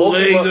couldn't move the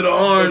legs or the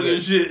arms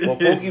and shit. When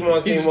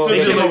Pokemon came out,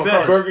 like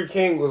that. Burger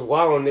King was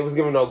wilding. They was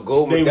giving out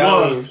gold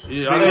medallions.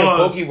 Yeah,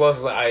 Pokeball was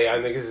like, y'all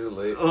niggas is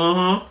lit.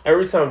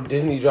 Every time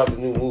Disney dropped a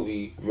new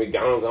movie,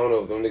 McDonald's, I don't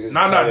know if them niggas.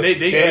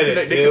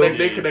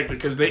 They connected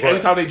because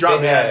every time they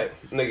dropped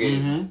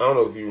nigga. I don't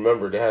know if you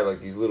remember, they had like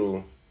these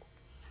little.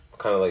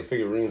 Kind of like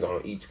figurines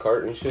on each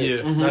cart and shit.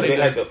 Yeah, they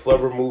had the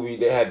Flubber movie,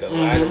 they had the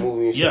Aladdin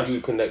movie and shit. Yes. You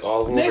could connect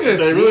all of them. Nigga,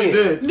 they really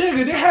did.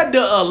 Nigga, they had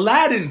the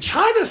Aladdin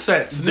China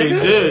sets. Nigga.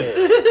 They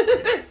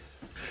did.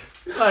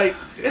 Like,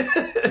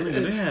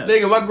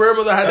 nigga, my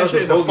grandmother had that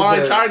shit in the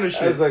fine China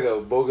shit. That's like a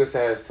bogus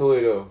ass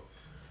toy though.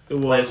 It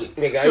was. Like,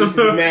 nigga, I used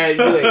to be mad.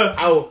 Like,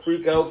 I would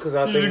freak out because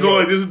I think. You go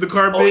like this is the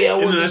carpet. Oh yeah, I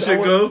want and this. I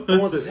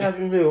want this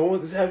Happy Meal.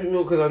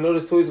 Because I know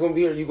this toy's gonna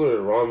be here. You go to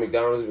the wrong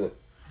McDonald's and be like,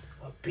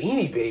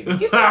 Beanie Baby,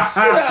 get that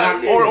shit out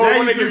of here. Or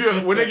when they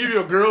give you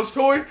a girl's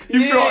toy,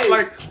 you feel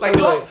like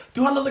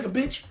do I look like a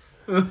bitch?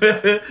 I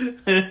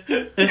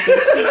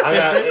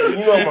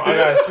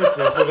got a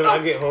sister, so then I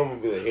get home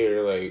and be like,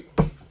 here, like,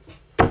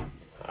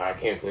 I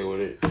can't play with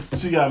it.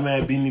 She got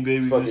mad Beanie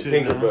Babies. Fucking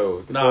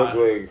Tinkerbell.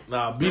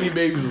 Nah, Beanie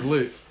Babies was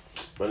lit.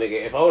 My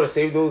nigga, if I would have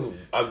saved those,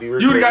 I'd be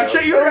rich. You would have got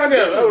chicken.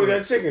 I would have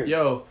got chicken.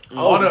 Yo, I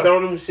was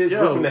throwing them shit,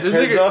 ripping the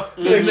heads off.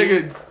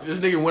 This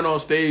nigga went on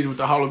stage with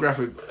the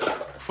holographic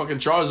fucking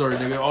Charizard,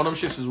 nigga. All them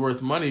shits is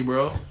worth money,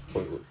 bro. What do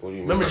you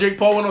mean? Remember Jake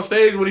Paul went on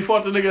stage when he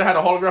fought the nigga that had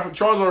a holographic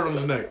Charizard on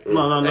his neck?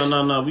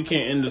 No. We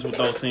can't end this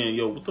without saying,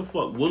 yo, what the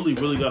fuck? Woodley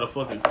really got a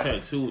fucking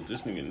tattoo with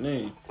this nigga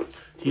name.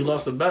 He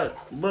lost a bet.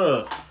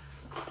 Bruh.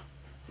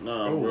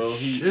 Nah, bro.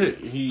 Shit.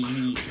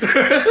 He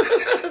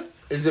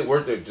Is it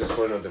worth it just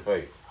for another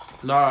fight?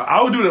 Nah,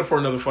 I would do that for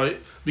another fight.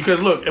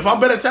 Because look, if I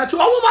bet a tattoo,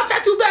 I want my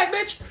tattoo back,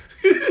 bitch.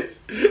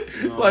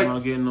 No, like, I'm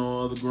not getting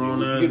no other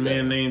grown ass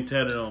man name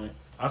tatted on me.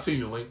 I see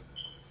your link.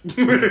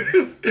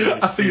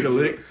 I see the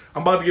link.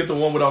 I'm about to get the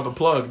one without the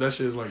plug. That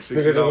shit is like $60.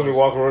 Nigga doesn't be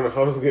walking around the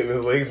house getting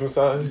his legs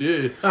massaged.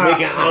 Yeah,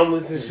 making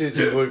omelets and shit.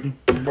 Just like,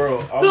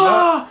 bro, I'm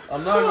not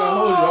gonna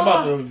hold you. I'm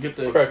about to get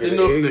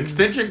the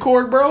extension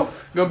cord, bro.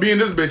 Gonna be in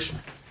this bitch.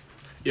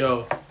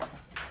 Yo,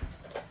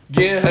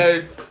 getting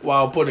head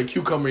while putting a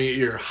cucumber in your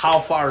ear. How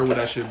fire would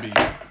that shit be?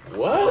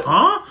 What?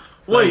 Huh?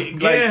 Wait,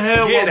 getting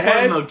head while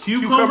putting a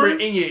cucumber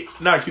in your,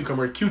 not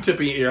cucumber, Q-tip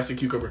in your ear. I said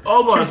cucumber.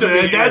 Oh my god,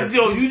 that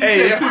yo, you just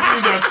said two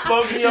things that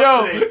fucked me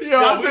up. Yo,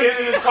 I said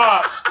in this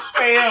pod.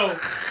 Hey yo,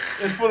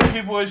 it's for the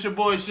people. It's your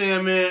boy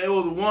Shan, man. It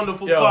was a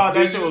wonderful pod.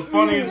 That shit was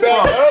funny as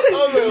fuck.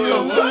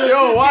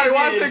 Yo, why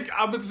I say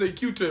I'm about to say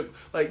Q-tip?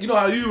 Like, you know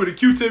how you with a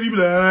Q-tip, you be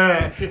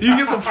like, you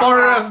get some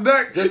fire ass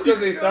neck. Just because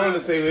they sound the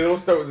same, they don't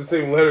start with the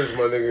same letters,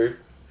 my nigga.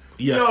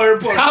 Yes. I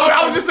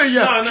would just say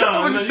yes.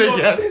 I would just say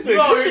yes. You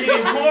out here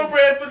eating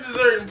cornbread for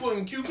dessert and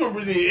putting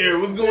cucumbers in your ear.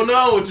 What's going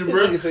on with you,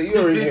 bro? You say you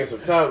already getting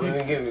some top and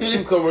then getting the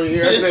cucumber in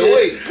your ear. I say,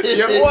 wait.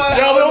 Yeah, what?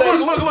 Yo,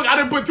 look. I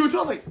didn't put two. I was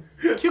like,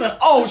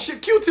 oh shit,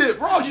 Q-tip,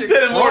 wrong shit. You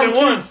said it more than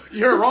once.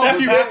 You heard wrong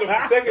Q-tip.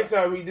 The second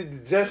time he did the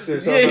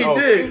gesture. So yeah, he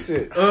did.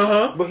 Q-tip.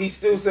 But he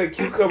still said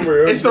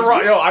cucumber. It's the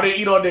wrong. Yo, I didn't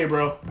eat all day,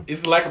 bro.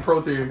 It's the lack of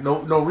protein.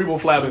 No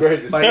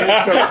riboflavin. Like,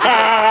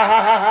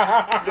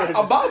 I'm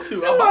about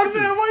to. I'm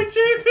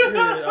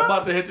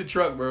about to hit the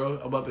truck, bro.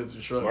 I'm about to hit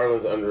the truck.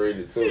 Marlon's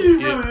underrated too. He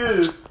really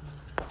is.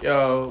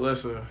 Yo,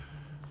 listen.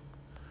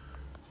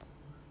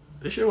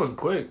 This shit went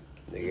quick.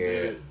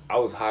 Nigga, I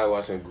was high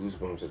watching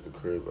Goosebumps at the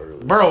crib earlier.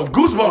 Bro,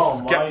 Goosebumps.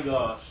 Oh my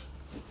gosh.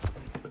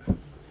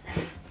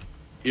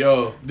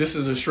 Yo, this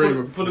is a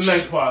straight for the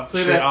next part.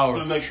 Straight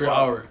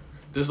hour.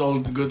 This is the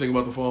only good thing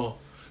about the phone.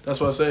 That's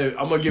why I say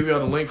I'm gonna give y'all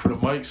the link for the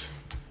mics,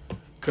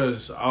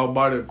 cause I'll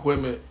buy the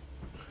equipment.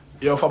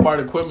 Yo, if I buy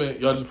the equipment,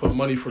 y'all just put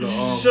money for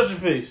the Shut your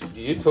face.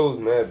 Your toes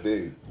mad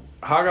big.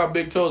 How I got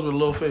big toes with a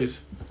little face?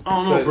 I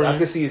don't know, bro. I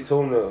can see your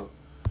toenail.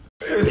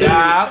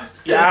 Yeah.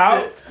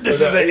 This is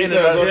the end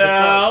of the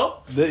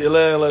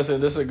pod. Listen,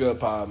 this is a good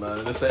pod,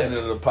 man. This is the end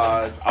of the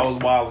pod. I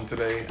was wilding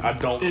today. I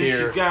don't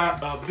care. If she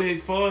got a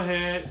big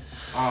forehead,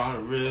 I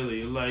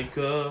really like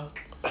her.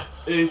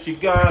 If she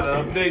got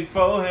a big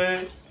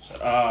forehead,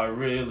 I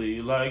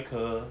really like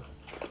her.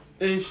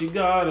 If she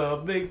got a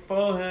big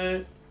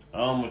forehead,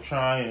 I'ma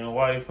try and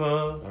wipe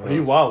her. He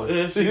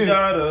wildin'. If she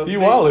got a he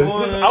big wildin'.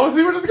 forehead, I will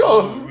see where this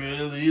goes. I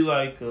really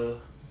like her.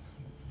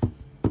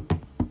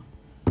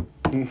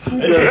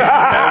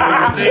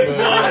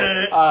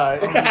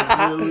 Alright.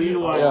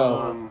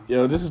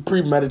 Yo, this is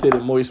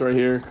premeditated moist right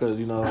here because,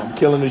 you know, I'm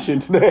killing this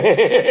shit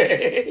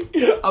today.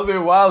 I've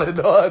been wilding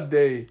all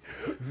day.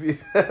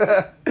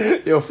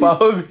 Yo,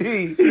 follow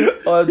me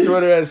on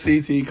Twitter at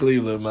CT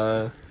Cleveland,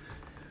 man.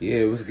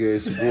 Yeah, what's good?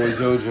 It's your boy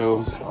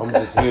JoJo. I'm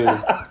just here.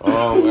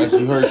 As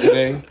you heard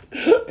today,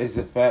 it's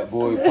a Fat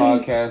Boy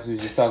podcast. We're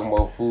just talking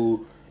about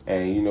food.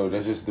 And, you know,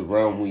 that's just the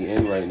realm we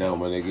in right now,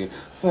 my nigga.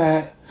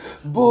 Fat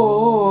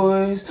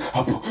boys. Get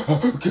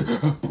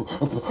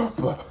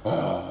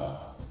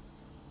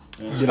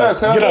up.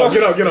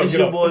 It's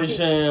your boy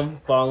Sham.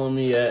 Follow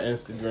me at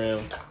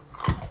Instagram.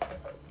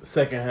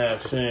 Second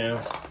half Sham.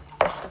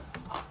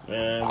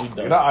 Man, we done.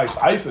 Get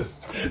out icing.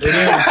 It is.